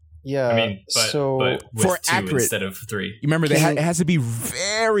 Yeah. Yeah. I mean, but with for 2 accurate instead of 3. You remember, it has to be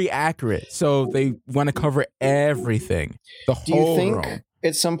very accurate. So they want to cover everything. The whole room. Do you think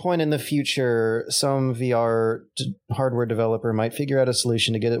at some point in the future, some VR hardware developer might figure out a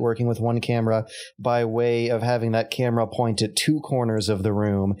solution to get it working with 1 camera by way of having that camera point at 2 corners of the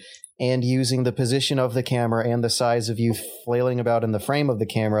room and using the position of the camera and the size of you flailing about in the frame of the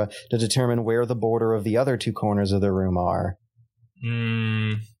camera to determine where the border of the other 2 corners of the room are?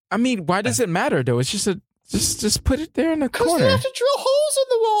 I mean, why does it matter though? It's just put it there in the corner. Because you have to drill holes in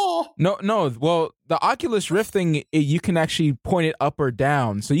the wall. No. Well, the Oculus Rift thing, you can actually point it up or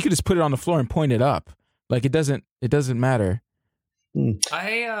down. So you can just put it on the floor and point it up. Like it doesn't matter. The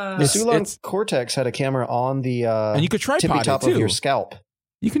Sulong Cortex had a camera on the and you could tripod tippy top it too. of your scalp.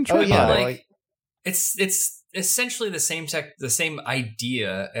 You can tripod it. Like, it's essentially the same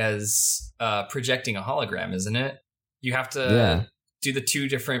idea as projecting a hologram, isn't it? You have to do the two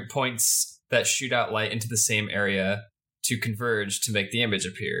different points that shoot out light into the same area to converge to make the image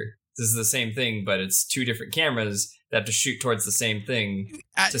appear. This is the same thing, but it's two different cameras that have to shoot towards the same thing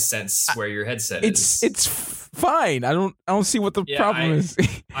to sense where your headset is. It's fine. I don't see what the problem is.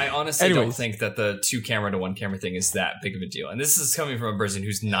 I honestly don't think that the 2 camera to 1 camera thing is that big of a deal. And this is coming from a person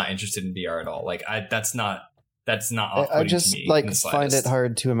who's not interested in VR at all. Like that's not off-putting to me. I just find it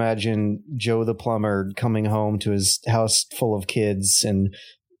hard to imagine Joe the plumber coming home to his house full of kids and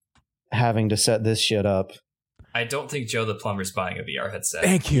having to set this shit up. I don't think Joe the plumber's buying a VR headset.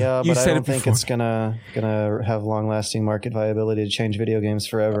 Thank you. Yeah, but I don't think it's gonna have long-lasting market viability to change video games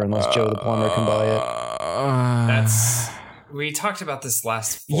forever unless Joe the plumber can buy it. We talked about this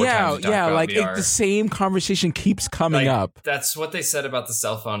last 4 times. Like the same conversation keeps coming up. That's what they said about the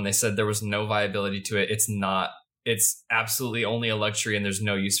cell phone. They said there was no viability to it. It's not. It's absolutely only a luxury, and there's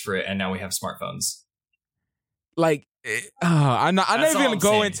no use for it. And now we have smartphones. Like, I'm not even going to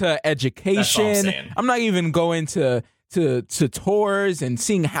go into education. I'm not even going to tours and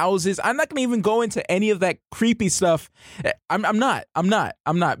seeing houses. I'm not going to even go into any of that creepy stuff. I'm not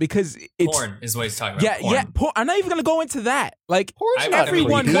because it's porn is what he's talking about. Porn. I'm not even going to go into that. Like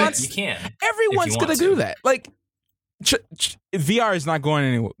everyone wants. You can. Everyone's going to do that. Like VR is not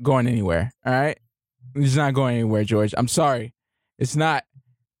going anywhere. All right, it's not going anywhere, George. I'm sorry, it's not.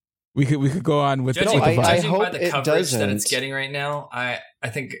 We could go on with judging I by hope the coverage that it's getting right now. I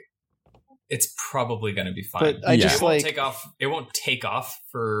think it's probably going to be fine. But it won't take off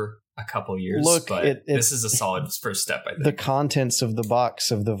for a couple years. Look, but this is a solid first step. I think the contents of the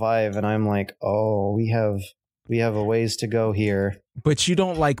box of the Vive, and I'm like, oh, we have a ways to go here. But you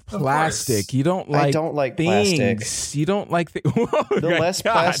don't like plastic. You don't like. I don't like things. plastic. You don't like the less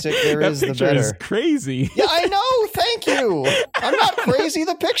plastic there is, the better. Is crazy. Yeah, I know. Thank you. I'm not crazy.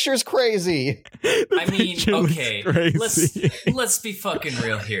 The picture's crazy. I mean, okay. Let's be fucking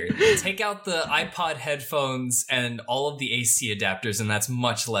real here. Take out the iPod headphones and all of the AC adapters, and that's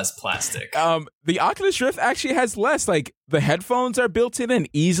much less plastic. The Oculus Rift actually has less. Like the headphones are built in and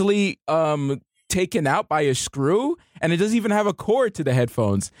easily taken out by a screw, and it doesn't even have a cord to the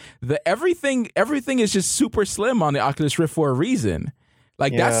headphones. Everything is just super slim on the Oculus Rift for a reason.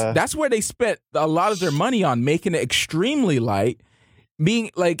 Like that's where they spent a lot of their money on, making it extremely light,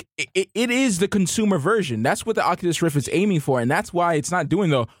 being like it is the consumer version. That's what the Oculus Rift is aiming for, and that's why it's not doing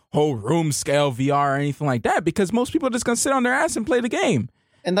the whole room scale VR or anything like that, because most people are just gonna sit on their ass and play the game.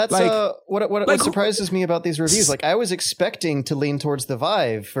 And that's what surprises me about these reviews. Like, I was expecting to lean towards the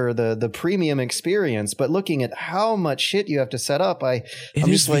Vive for the premium experience, but looking at how much shit you have to set up, I'm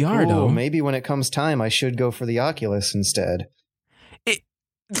just like, oh, maybe when it comes time, I should go for the Oculus instead.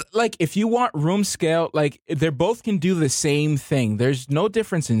 Like, if you want room scale, like, they both can do the same thing. There's no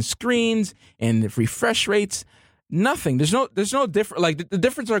difference in screens and refresh rates. Nothing. There's no difference. Like, the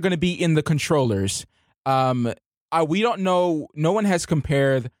difference are going to be in the controllers. We don't know. No one has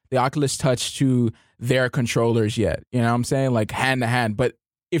compared the Oculus Touch to their controllers yet. You know what I'm saying? Like hand to hand. But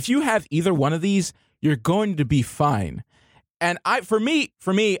if you have either one of these, you're going to be fine. And for me,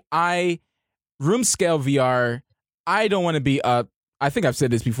 room scale VR, I don't want to be up. I think I've said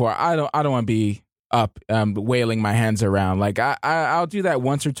this before. I don't want to be up wailing my hands around. Like I'll do that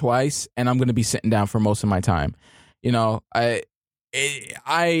once or twice, and I'm going to be sitting down for most of my time. You know, I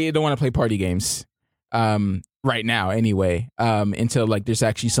don't want to play party games. Right now anyway, until like there's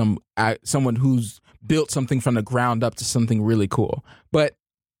actually someone who's built something from the ground up to something really cool. But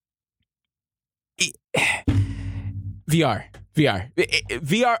VR,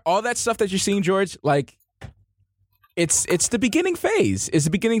 all that stuff that you're seeing, George, like it's the beginning phase. It's the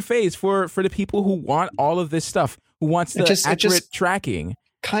beginning phase for the people who want all of this stuff, who wants the accurate tracking.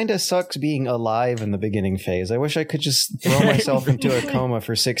 Kind of sucks being alive in the beginning phase. I wish I could just throw myself into a coma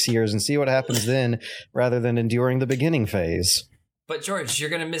for 6 years and see what happens then, rather than enduring the beginning phase. But George,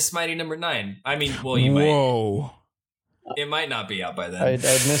 you're gonna miss Mighty Number 9. I mean, well, you might. It might not be out by then. I'd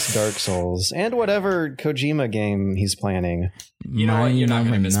miss Dark Souls and whatever Kojima game he's planning. You know what? You're not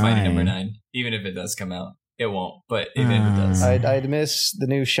gonna miss Mighty Number 9, even if it does come out. It won't, but even if it does, I'd miss the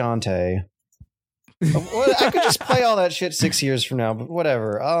new Shantae. Well, I could just play all that shit 6 years from now, but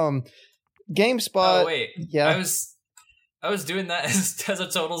whatever. GameSpot. Oh wait, yeah. I was doing that as a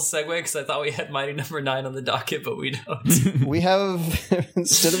total segue because I thought we had Mighty Number 9 on the docket, but we don't. We have,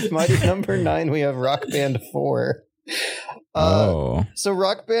 instead of Mighty Number 9, we have Rock Band 4. So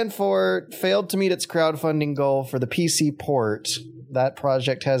Rock Band 4 failed to meet its crowdfunding goal for the PC port. That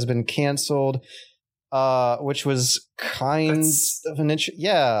project has been canceled, which was of an issue.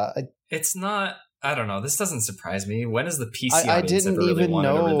 Yeah. It's not... I don't know. This doesn't surprise me. When is the PC I didn't even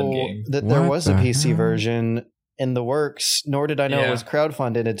know that there was a PC version in the works, nor did I know it was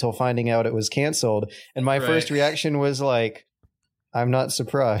crowdfunded until finding out it was canceled. And my first reaction was like, I'm not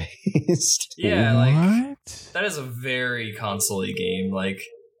surprised. Yeah, like that is a very console-y game. Like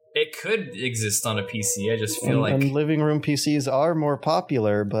it could exist on a PC. I just feel like living room PCs are more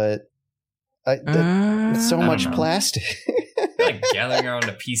popular, but it's so much plastic. Like gathering around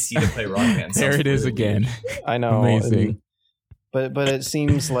a PC to play Rock Band. There it is again. I know. Amazing. But it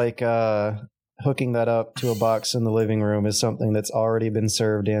seems like hooking that up to a box in the living room is something that's already been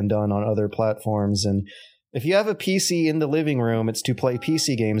served and done on other platforms. And if you have a PC in the living room, it's to play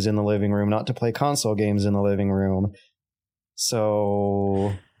PC games in the living room, not to play console games in the living room.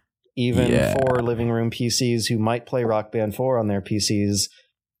 So even for living room PCs who might play Rock Band 4 on their PCs,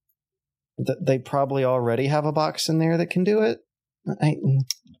 they probably already have a box in there that can do it.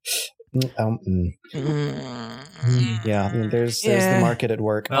 There's the market at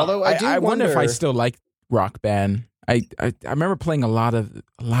work. Although I wonder if I still like Rock Band. I remember playing a lot of it.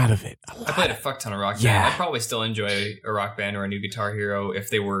 I played a fuck ton of Rock Band. I'd probably still enjoy a Rock Band or a new Guitar Hero if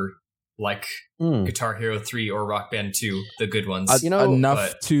they were like Guitar Hero 3 or Rock Band 2, the good ones.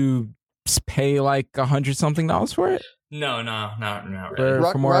 Enough to pay like $100-something for it? No, not really.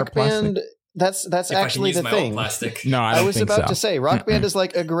 Rock Band. That's actually the thing. No, I was about to say Rock Band is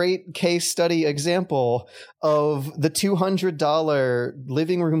like a great case study example of the $200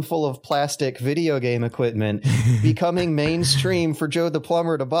 living room full of plastic video game equipment becoming mainstream for Joe the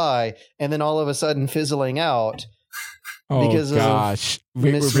plumber to buy, and then all of a sudden fizzling out because of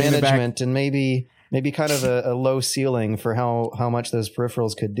mismanagement and maybe kind of a low ceiling for how much those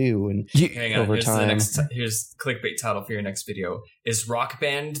peripherals could do. And hang on, over time, here's clickbait title for your next video: is Rock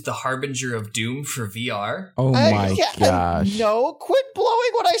Band the harbinger of doom for VR? Oh my gosh! No, quit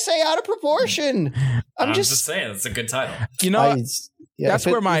blowing what I say out of proportion. I'm just saying it's a good title. You know, that's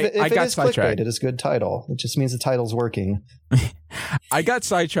where I got sidetracked. It is a good title. It just means the title's working. I got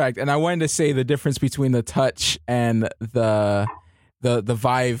sidetracked, and I wanted to say the difference between the touch and the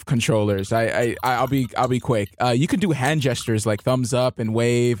Vive controllers. I'll be quick. You can do hand gestures like thumbs up and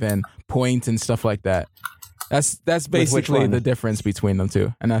wave and point and stuff like that. That's basically the difference between them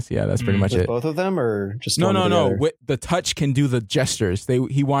two. And that's pretty much it. Both of them, or just no. The touch can do the gestures.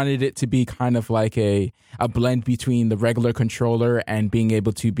 He wanted it to be kind of like a blend between the regular controller and being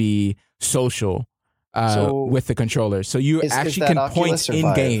able to be social with the controller. So you actually can point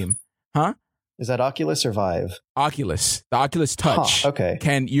in game, huh? Is that Oculus or Vive? Oculus. The Oculus Touch. Okay.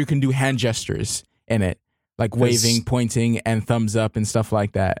 You can do hand gestures in it, like waving, pointing, and thumbs up and stuff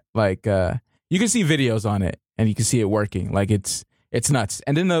like that. Like you can see videos on it, and you can see it working. Like it's nuts.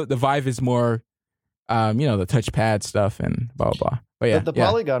 And then the Vive is more, the touchpad stuff and blah blah. But yeah, the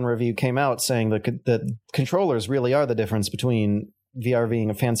Polygon review came out saying that the controllers really are the difference between VR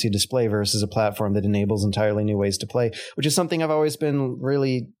being a fancy display versus a platform that enables entirely new ways to play, which is something I've always been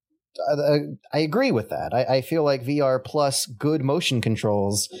really. I agree with that. I feel like VR plus good motion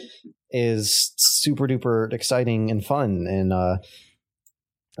controls is super duper exciting and fun. And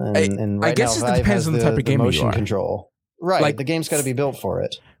right I guess now, it depends on the type of game motion you are. Control. Right, like, the game's got to be built for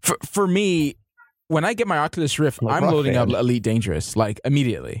it. For me, when I get my Oculus Rift, I'm loading up Elite Dangerous. Like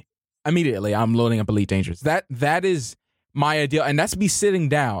immediately, I'm loading up Elite Dangerous. That is my ideal, and that's me sitting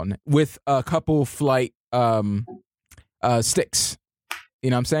down with a couple flight sticks. You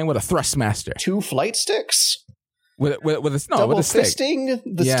know what I'm saying? With a Thrustmaster. 2 flight sticks? With a stick. Fisting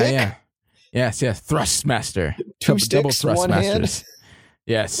the stick? Yeah. Yes. Thrustmaster. 2 sticks, double one hand?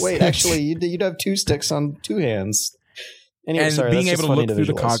 Yes. Wait, actually, you'd have 2 sticks on 2 hands. Anyway, and being able to look through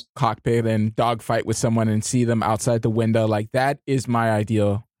the cockpit and dogfight with someone and see them outside the window, like that is my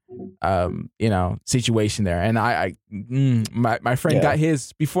ideal, situation there. And my friend got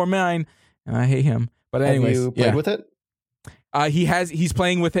his before mine, and I hate him. But anyways, have you played with it? He's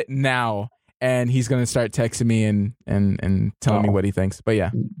playing with it now, and he's gonna start texting me and telling me what he thinks. But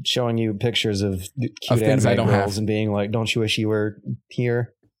yeah, showing you pictures of cute things I don't girls have, and being like, "Don't you wish you were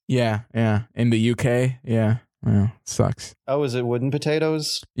here?" Yeah. In the UK, yeah. Well, sucks. Oh, is it wooden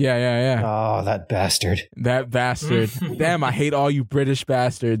potatoes? Yeah. Oh, that bastard. Damn, I hate all you British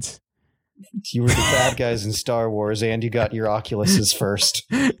bastards. You were the bad guys in Star Wars, and you got your Oculuses first.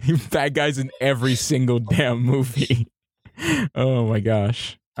 You bad guys in every single damn movie. Oh my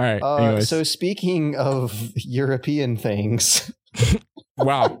gosh. All right. So speaking of European things.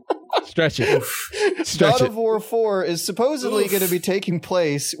 Wow. Stretch it. God of War 4 is supposedly going to be taking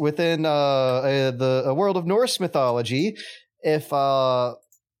place within a world of Norse mythology. If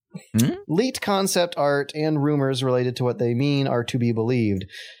leaked concept art and rumors related to what they mean are to be believed.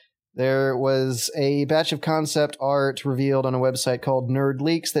 There was a batch of concept art revealed on a website called Nerd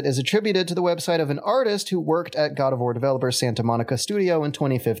Leaks that is attributed to the website of an artist who worked at God of War developer Santa Monica Studio in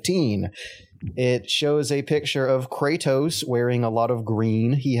 2015. It shows a picture of Kratos wearing a lot of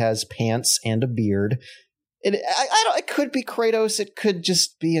green. He has pants and a beard. It could be Kratos. It could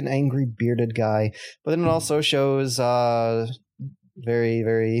just be an angry bearded guy. But then it also shows very,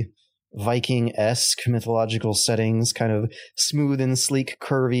 very Viking-esque mythological settings, kind of smooth and sleek,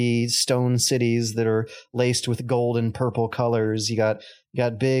 curvy stone cities that are laced with gold and purple colors. You got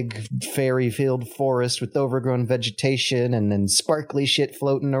big fairy-filled forest with overgrown vegetation and then sparkly shit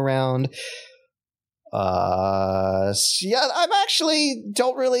floating around. I'm actually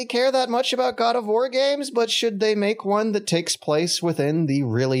don't really care that much about God of War games, but should they make one that takes place within the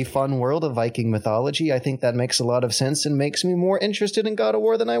really fun world of Viking mythology, I think that makes a lot of sense and makes me more interested in God of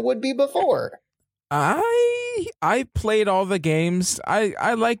War than I would be before. I played all the games.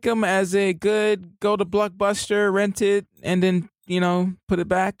 I like them as a good go to Blockbuster, rent it, and then, put it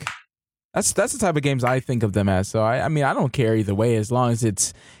back. That's the type of games I think of them as. So I mean, I don't care either way as long as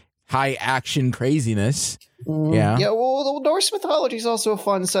it's high action craziness. Yeah. Well, Norse mythology is also a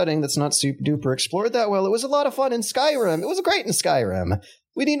fun setting that's not super duper explored that well. It was a lot of fun in Skyrim. It was great in Skyrim.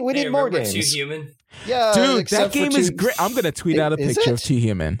 We need more games. Too Human? Yeah, dude, that game is great. I'm gonna tweet out a picture of Too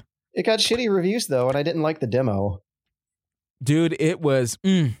Human. It got shitty reviews though, and I didn't like the demo. Dude, it was.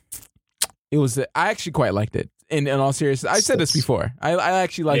 I actually quite liked it. In all seriousness, I said this before. I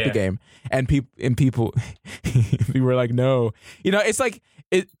actually liked the game, and people were like, no, it's like.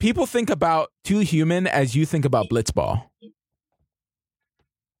 People think about Too Human as you think about Blitzball.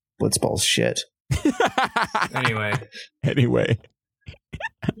 Blitzball's shit. Anyway.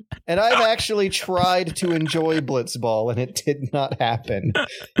 And I've actually tried to enjoy Blitzball, and it did not happen.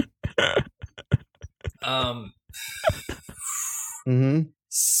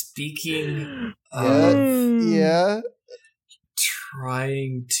 Speaking of...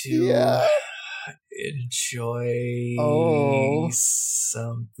 trying to... enjoy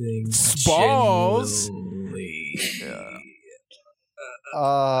something balls.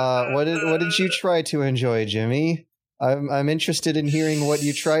 What did you try to enjoy, Jimmy? I'm interested in hearing what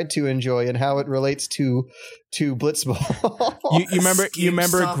you tried to enjoy and how it relates to Blitzball. you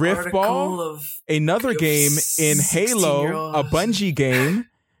remember Griffball? Another game in Halo, a Bungie game.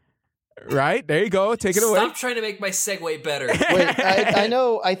 Right, there you go. Take it away. Stop trying to make my segue better. Wait, I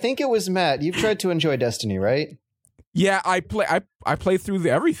know. I think it was Matt. You've tried to enjoy Destiny, right? Yeah, I play through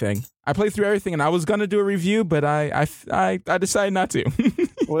everything. I played through everything, and I was gonna do a review, but I decided not to.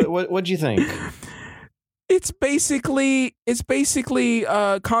 What'd you think? It's basically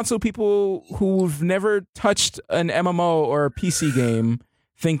console people who've never touched an MMO or a PC game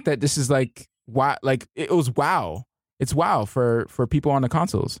think that this is like it was WoW. It's WoW for people on the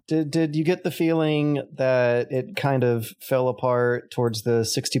consoles. Did you get the feeling that it kind of fell apart towards the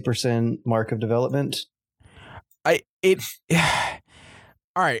 60% mark of development? All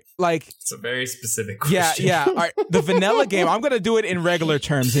right, like it's a very specific question. Yeah. All right, the vanilla game. I'm gonna do it in regular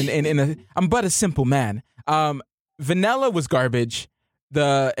terms. I'm but a simple man. Vanilla was garbage.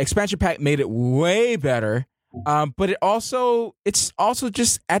 The expansion pack made it way better. But it's also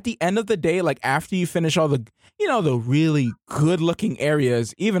just at the end of the day, like after you finish all the the really good looking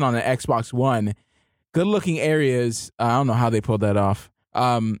areas, even on the Xbox One, good looking areas. I don't know how they pulled that off.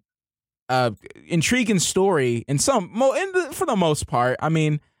 Intriguing story for the most part. I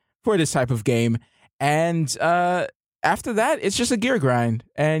mean, for this type of game, and after that, it's just a gear grind,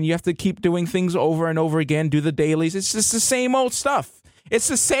 and you have to keep doing things over and over again. Do the dailies. It's just the same old stuff.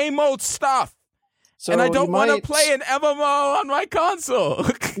 So and I don't want to play an MMO on my console.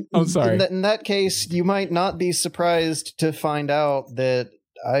 I'm sorry. In that case, you might not be surprised to find out that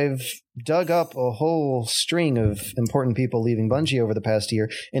I've dug up a whole string of important people leaving Bungie over the past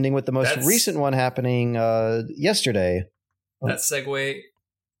year, ending with the most recent one happening yesterday. That segue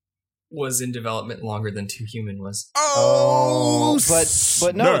was in development longer than Too Human was.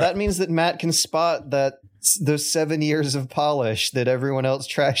 But no, that means that Matt can spot that those 7 years of polish that everyone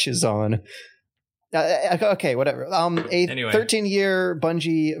else trashes on. Okay, whatever. Anyway. 13-year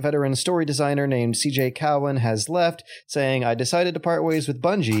Bungie veteran story designer named CJ Cowan has left, saying, "I decided to part ways with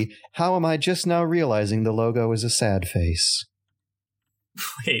Bungie. How am I just now realizing the logo is a sad face?"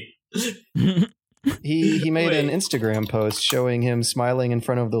 Wait. He made an Instagram post showing him smiling in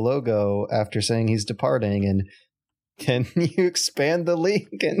front of the logo after saying he's departing, and can you expand the link?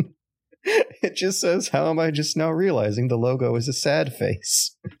 And it just says, how am I just now realizing the logo is a sad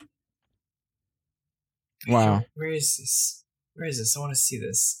face? Wow. Where is this? I want to see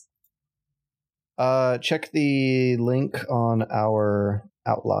this. Check the link on our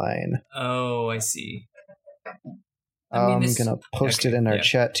outline. Oh, I see. I'm going to post it in our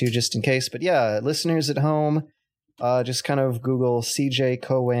chat too, just in case. But yeah, listeners at home, just kind of Google CJ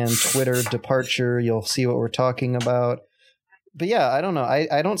Cowan Twitter departure. You'll see what we're talking about. But yeah, I don't know.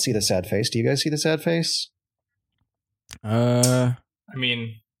 I don't see the sad face. Do you guys see the sad face? I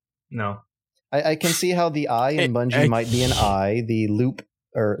mean, no. I can see how the eye in Bungie might be an eye. The loop,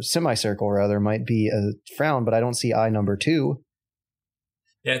 or semicircle rather, might be a frown, but I don't see eye number 2.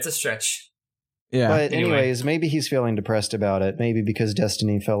 Yeah, it's a stretch. Yeah. But anyways, maybe he's feeling depressed about it. Maybe because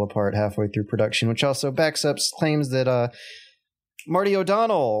Destiny fell apart halfway through production, which also backs up claims that Marty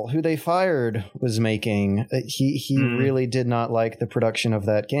O'Donnell, who they fired, was making. He really did not like the production of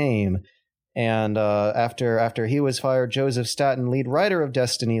that game. And after he was fired, Joseph Staten, lead writer of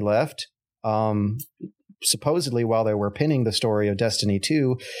Destiny, left. Supposedly while they were pinning the story of Destiny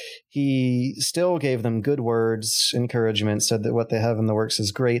 2, he still gave them good words, encouragement, said that what they have in the works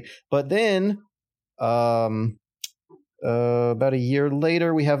is great. But then about a year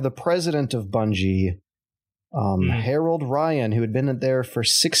later, we have the president of Bungie, Harold Ryan, who had been there for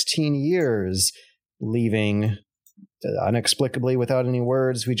 16 years, leaving inexplicably without any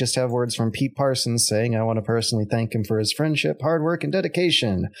words. We just have words from Pete Parsons saying, I want to personally thank him for his friendship, hard work, and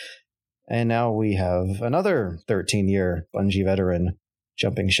dedication. And now we have another 13-year Bungie veteran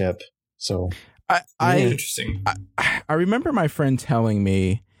jumping ship. So interesting. I remember my friend telling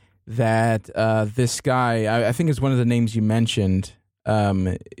me that this guy, I think is one of the names you mentioned,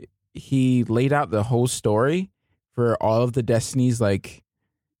 he laid out the whole story for all of the Destinies, like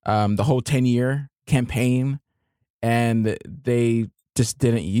the whole 10-year campaign, and they just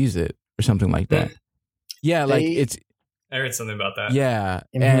didn't use it or something like that. Yeah, like it's... I heard something about that. Yeah,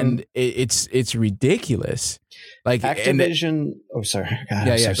 and it's ridiculous. Like Activision. Sorry. God,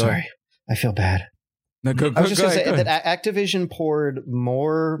 I'm so sorry. I feel bad. No, I was just going to say that Activision poured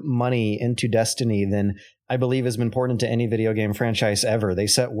more money into Destiny than I believe has been poured into any video game franchise ever. They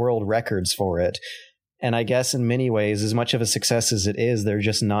set world records for it. And I guess in many ways, as much of a success as it is, they're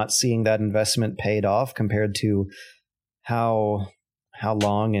just not seeing that investment paid off compared to how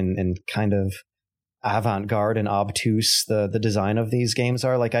long and kind of avant-garde and obtuse the design of these games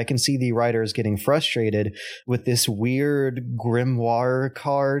are. Like, I can see the writers getting frustrated with this weird grimoire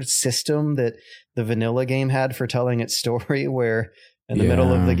card system that the vanilla game had for telling its story, where in the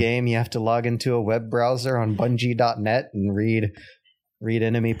middle of the game you have to log into a web browser on Bungie.net and read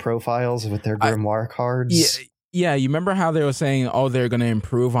enemy profiles with their grimoire cards. Yeah, you remember how they were saying, they're going to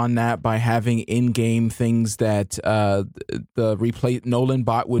improve on that by having in-game things that the replay Nolan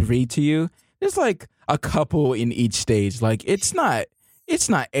bot would read to you? There's like a couple in each stage. Like it's not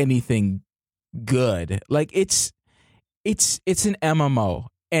anything good. Like it's an MMO,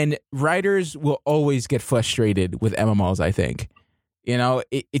 and writers will always get frustrated with MMOs. I think,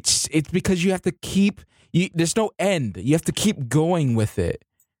 it's because you have to keep. There's no end. You have to keep going with it.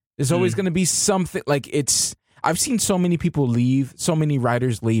 There's always going to be something. Like I've seen so many people leave. So many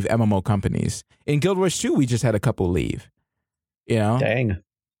writers leave MMO companies. In Guild Wars 2, we just had a couple leave. Dang.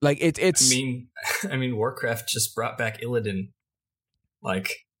 Like it's. I mean, Warcraft just brought back Illidan.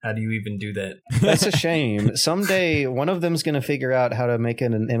 Like, how do you even do that? That's a shame. Someday, one of them's going to figure out how to make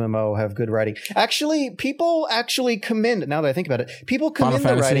an MMO have good writing. Actually, people commend. Now that I think about it, people commend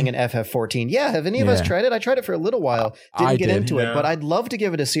the writing in FF14. Yeah, have any of us tried it? I tried it for a little while. Didn't get into it, but I'd love to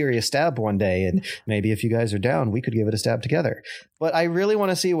give it a serious stab one day. And maybe if you guys are down, we could give it a stab together. But I really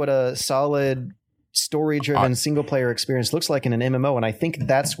want to see what a solid story-driven single-player experience looks like in an MMO, and I think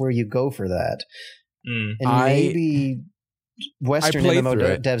that's where you go for that. And maybe Western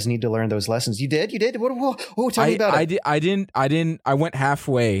MMO devs need to learn those lessons. You did? What? Tell me about it. I didn't. I went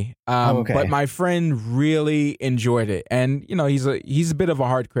halfway. But my friend really enjoyed it, and he's a bit of a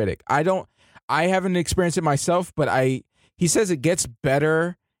hard critic. I haven't experienced it myself, but he says it gets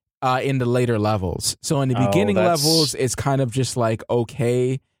better in the later levels. So in the beginning levels, it's kind of just like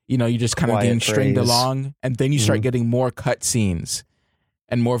okay. You're just kind of getting stringed along, and then you start getting more cutscenes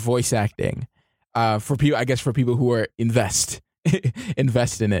and more voice acting. For people who are invest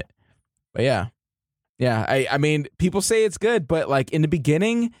in it. But yeah. I mean, people say it's good, but like in the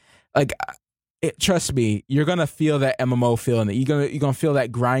beginning, like trust me, you're gonna feel that MMO feel in it. You're gonna feel that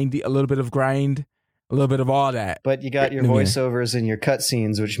a little bit of grind, a little bit of all that. But you got your voiceovers and your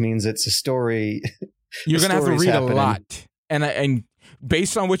cutscenes, which means it's a story. You're gonna have to read happening. A lot, and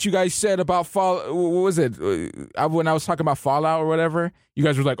based on what you guys said about Fallout, what was it? When I was talking about Fallout or whatever, you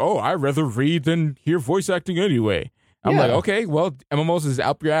guys were like, "Oh, I'd rather read than hear voice acting anyway." I'm like, okay, well, MMOs is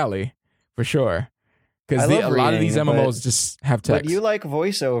up your alley for sure, because a lot of these MMOs just have text. But you like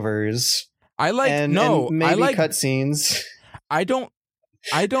voiceovers. I like and maybe I like cutscenes. I don't.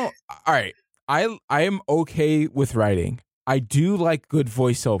 All right, I am okay with writing. I do like good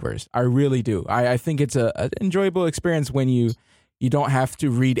voiceovers. I really do. I think it's an enjoyable experience when you don't have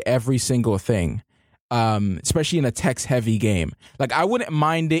to read every single thing, especially in a text-heavy game. Like, I wouldn't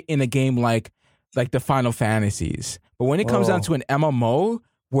mind it in a game like the Final Fantasies. But when it comes down to an MMO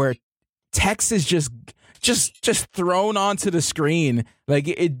where text is just thrown onto the screen, like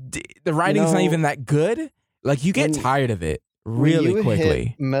the writing's not even that good, like you get tired of it really quickly.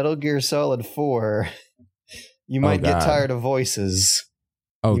 Hit Metal Gear Solid 4... You might get tired of voices.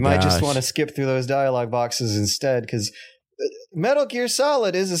 You might just want to skip through those dialogue boxes instead, because Metal Gear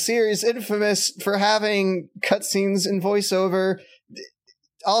Solid is a series infamous for having cutscenes and voiceover.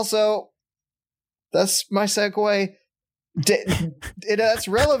 Also, that's my segue. That's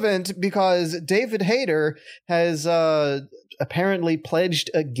relevant because David Hayter has apparently pledged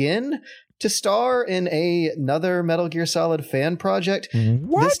again to star in another Metal Gear Solid fan project.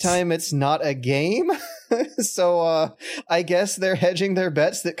 What? This time it's not a game. So I guess they're hedging their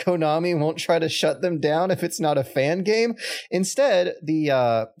bets that Konami won't try to shut them down if it's not a fan game. Instead,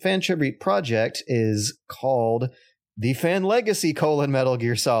 the fan tribute project is called The Fan Legacy: Metal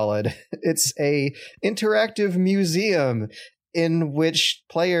Gear Solid. It's a interactive museum in which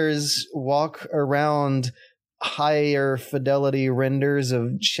players walk around higher fidelity renders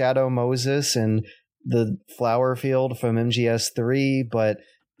of Shadow Moses and the flower field from MGS3, but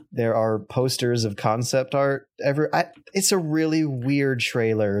there are posters of concept art. It's a really weird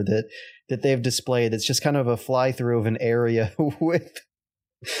trailer that they've displayed. It's just kind of a fly through of an area with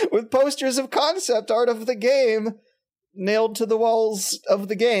posters of concept art of the game nailed to the walls of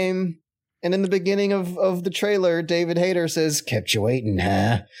the game. And in the beginning of the trailer, David Hayter says, "Kept you waiting,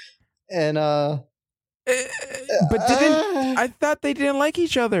 huh?" And but I thought they didn't like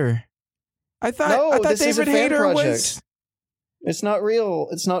each other. I thought this David Hayter was. It's not real.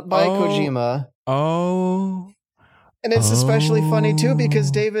 It's not by Kojima. Oh. And it's especially funny too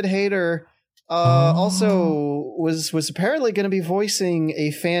because David Hayter also was apparently going to be voicing a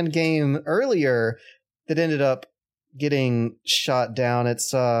fan game earlier that ended up getting shot down.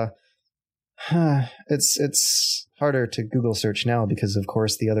 It's harder to Google search now because, of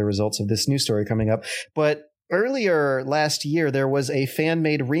course, the other results of this news story coming up. But earlier last year, there was a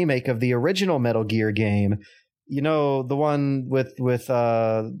fan-made remake of the original Metal Gear game. You know, the one with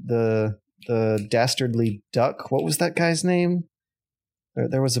the dastardly duck. What was that guy's name?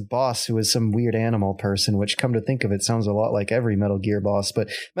 There was a boss who was some weird animal person, which, come to think of it, sounds a lot like every Metal Gear boss. But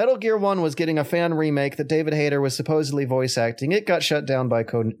Metal Gear 1 was getting a fan remake that David Hayter was supposedly voice acting. It got shut down by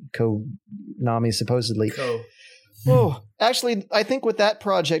Konami, supposedly. Oh, actually, I think with that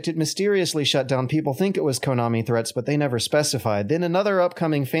project, it mysteriously shut down. People think it was Konami threats, but they never specified. Then another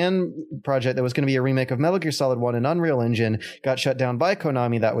upcoming fan project that was going to be a remake of Metal Gear Solid 1 in Unreal Engine got shut down by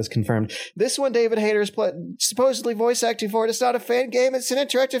Konami. That was confirmed. This one, David Hayter's supposedly voice acting for it. It's not a fan game. It's an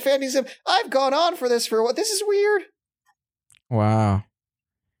interactive fan museum. I've gone on for this for what? This is weird. Wow.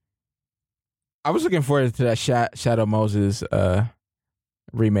 I was looking forward to that Shadow Moses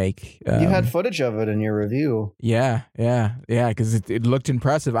remake. You had footage of it in your review. Yeah, because it looked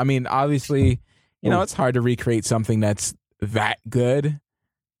impressive. I mean, obviously, you know, it's hard to recreate something that's that good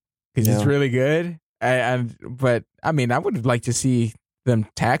because it's really good. But I mean, I would like to see them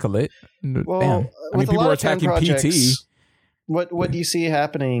tackle it. Well, damn. I mean, people are attacking PT. What you see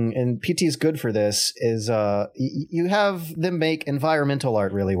happening, and PT is good for this, is you have them make environmental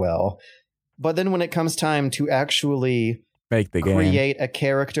art really well, but then when it comes time to actually make the create a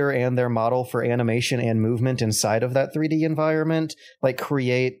character and their model for animation and movement inside of that 3D environment, like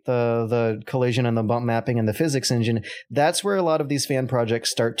create the collision and the bump mapping and the physics engine, that's where a lot of these fan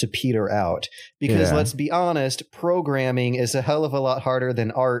projects start to peter out. Because let's be honest, programming is a hell of a lot harder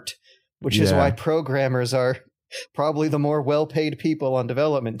than art, which is why programmers are probably the more well-paid people on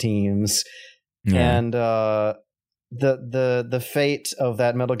development teams. And the fate of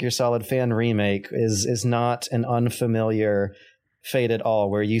that Metal Gear Solid fan remake is not an unfamiliar fate at all,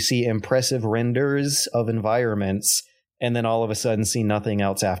 where you see impressive renders of environments and then all of a sudden see nothing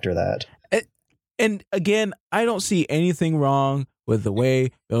else after that. And again, I don't see anything wrong with the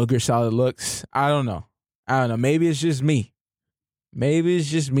way Metal Gear Solid looks. I don't know. Maybe it's just me.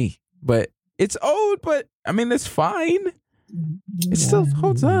 But It's old, but I mean, it's fine. It still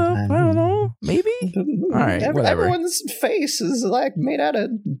holds up. I don't know. Maybe. All right. Whatever. Everyone's face is like made out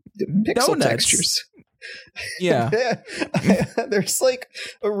of pixel textures. Yeah. There's like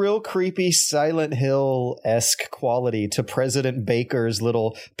a real creepy Silent Hill-esque quality to President Baker's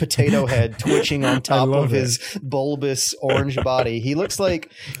little potato head twitching on top of his bulbous orange body. He looks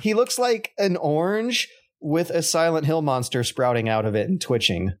like an orange with a Silent Hill monster sprouting out of it and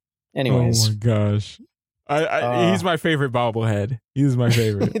twitching. Anyways. Oh my gosh. He's my favorite bobblehead. He's my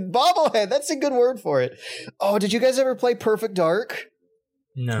favorite. Bobblehead, that's a good word for it. Oh, did you guys ever play Perfect Dark?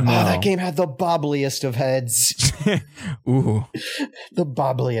 No. Oh, that game had the bobbliest of heads. Ooh. The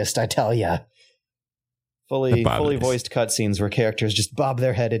bobbliest, I tell ya. Fully voiced cutscenes where characters just bob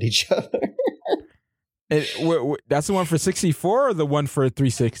their head at each other. That's the one for 64 or the one for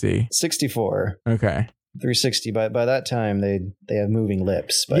 360? 64. Okay. 360. By that time, they have moving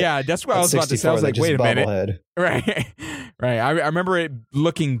lips. But yeah, that's what I was about to say. I was like, wait a minute. Right. I remember it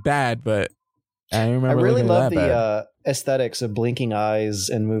looking bad, but I really love the aesthetics of blinking eyes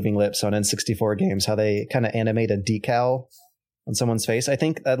and moving lips on N64 games, how they kind of animate a decal on someone's face. I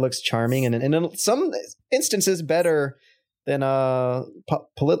think that looks charming and in some instances better than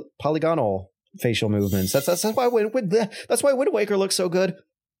polygonal facial movements. That's why Wind Waker looks so good.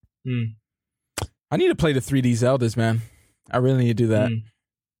 I need to play the 3D Zeldas, man. I really need to do that.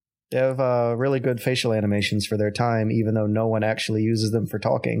 They have really good facial animations for their time, even though no one actually uses them for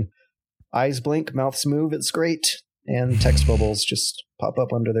talking. Eyes blink, mouths move, it's great. And text bubbles just pop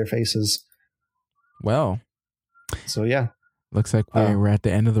up under their faces. Well. So, yeah. Looks like we're at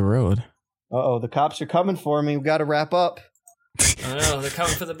the end of the road. Uh-oh, the cops are coming for me. We've got to wrap up. Oh, no, they're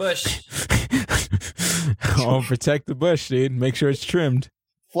coming for the bush. Oh, protect the bush, dude. Make sure it's trimmed.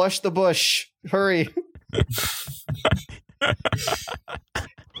 Flush the bush. Hurry.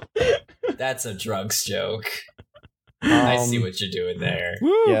 That's a drugs joke. I see what you're doing there.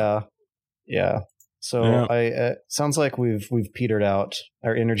 Woo. Yeah. So sounds like we've petered out.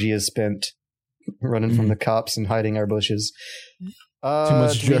 Our energy is spent running from the cops and hiding our bushes. Too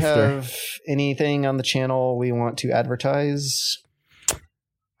much do drifter. we have anything on the channel we want to advertise?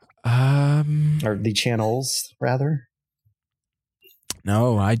 Or the channels, rather?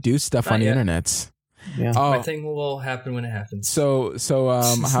 No, I do stuff Not on the yet. internets. Yeah. My thing will happen when it happens. So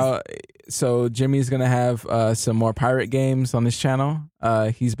Jimmy's gonna have some more pirate games on this channel.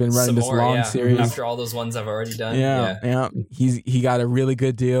 He's been running this long series after all those ones I've already done. Yeah. He got a really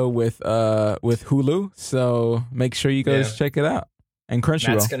good deal with Hulu, so make sure you guys check it out. And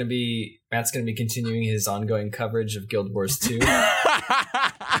Crunchyroll. Matt's gonna be continuing his ongoing coverage of Guild Wars 2.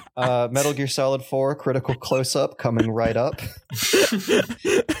 Metal Gear Solid 4 Critical Close-Up coming right up.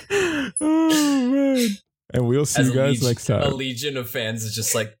 Oh man. And we'll see you guys next time. A legion of fans is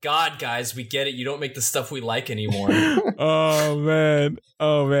just like, God, guys, we get it. You don't make the stuff we like anymore. Oh man.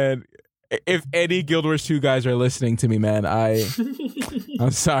 If any Guild Wars 2 guys are listening to me, man,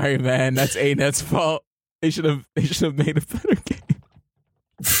 I'm sorry, man. That's A-Net's fault. They should have made a better game.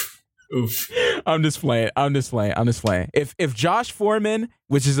 Oof. I'm just playing. If Josh Foreman,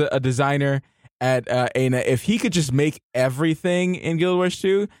 which is a designer at A-Net, if he could just make everything in Guild Wars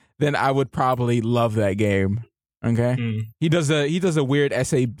 2, then I would probably love that game. Okay, He does a weird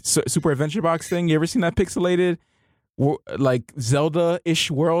SA Super Adventure Box thing. You ever seen that pixelated, like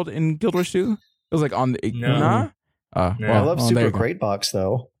Zelda-ish world in Guild Wars 2? It was like on the no. I love Super Crate Box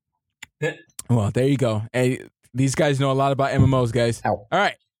though. Well, there you go. Hey, these guys know a lot about MMOs, guys. Ow. All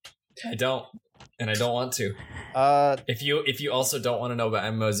right. I don't, and I don't want to. If you also don't want to know about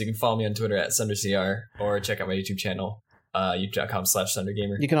MMOs, you can follow me on Twitter at SunderCR or check out my YouTube channel,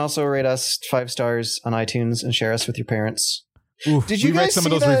 youtube.com/SunderGamer. You can also rate us 5 stars on iTunes and share us with your parents. Oof, Did you guys some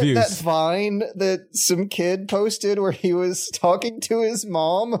see of those reviews. that Vine that some kid posted where he was talking to his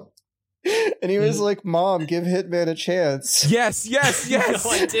mom? And he was like, Mom, give Hitman a chance. Yes. No,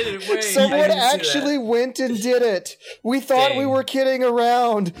 I didn't. Wait, someone actually went and did it. We thought we were kidding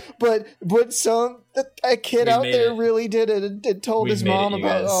around, but a kid out there really did it and told his mom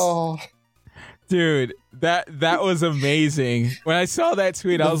about. Oh, dude, that was amazing. When I saw that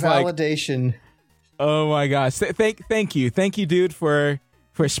tweet, I was validation. Like, oh my gosh! Thank you, dude, for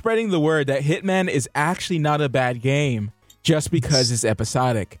spreading the word that Hitman is actually not a bad game just because it's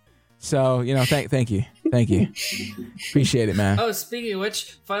episodic. So, thank you. Appreciate it, man. Oh, speaking of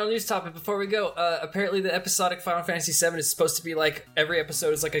which, final news topic before we go. Apparently the episodic Final Fantasy VII is supposed to be like, every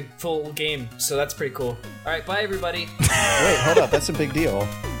episode is like a full game. So that's pretty cool. All right, bye everybody. Wait, hold up. That's a big deal.